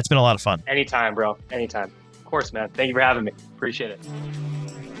it's been a lot of fun. Anytime, bro. Anytime. Of course, man. Thank you for having me. Appreciate it.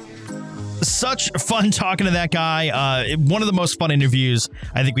 Such fun talking to that guy. One of the most fun interviews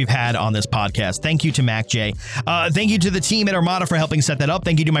I think we've had on this podcast. Thank you to Makj. Thank you to the team at Armada for helping set that up.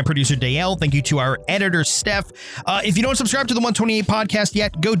 Thank you to my producer, Dale. Thank you to our editor, Steph. If you don't subscribe to the 128 podcast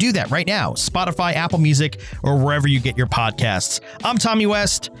yet, go do that right now. Spotify, Apple Music, or wherever you get your podcasts. I'm Tommy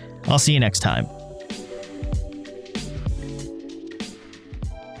West. I'll see you next time.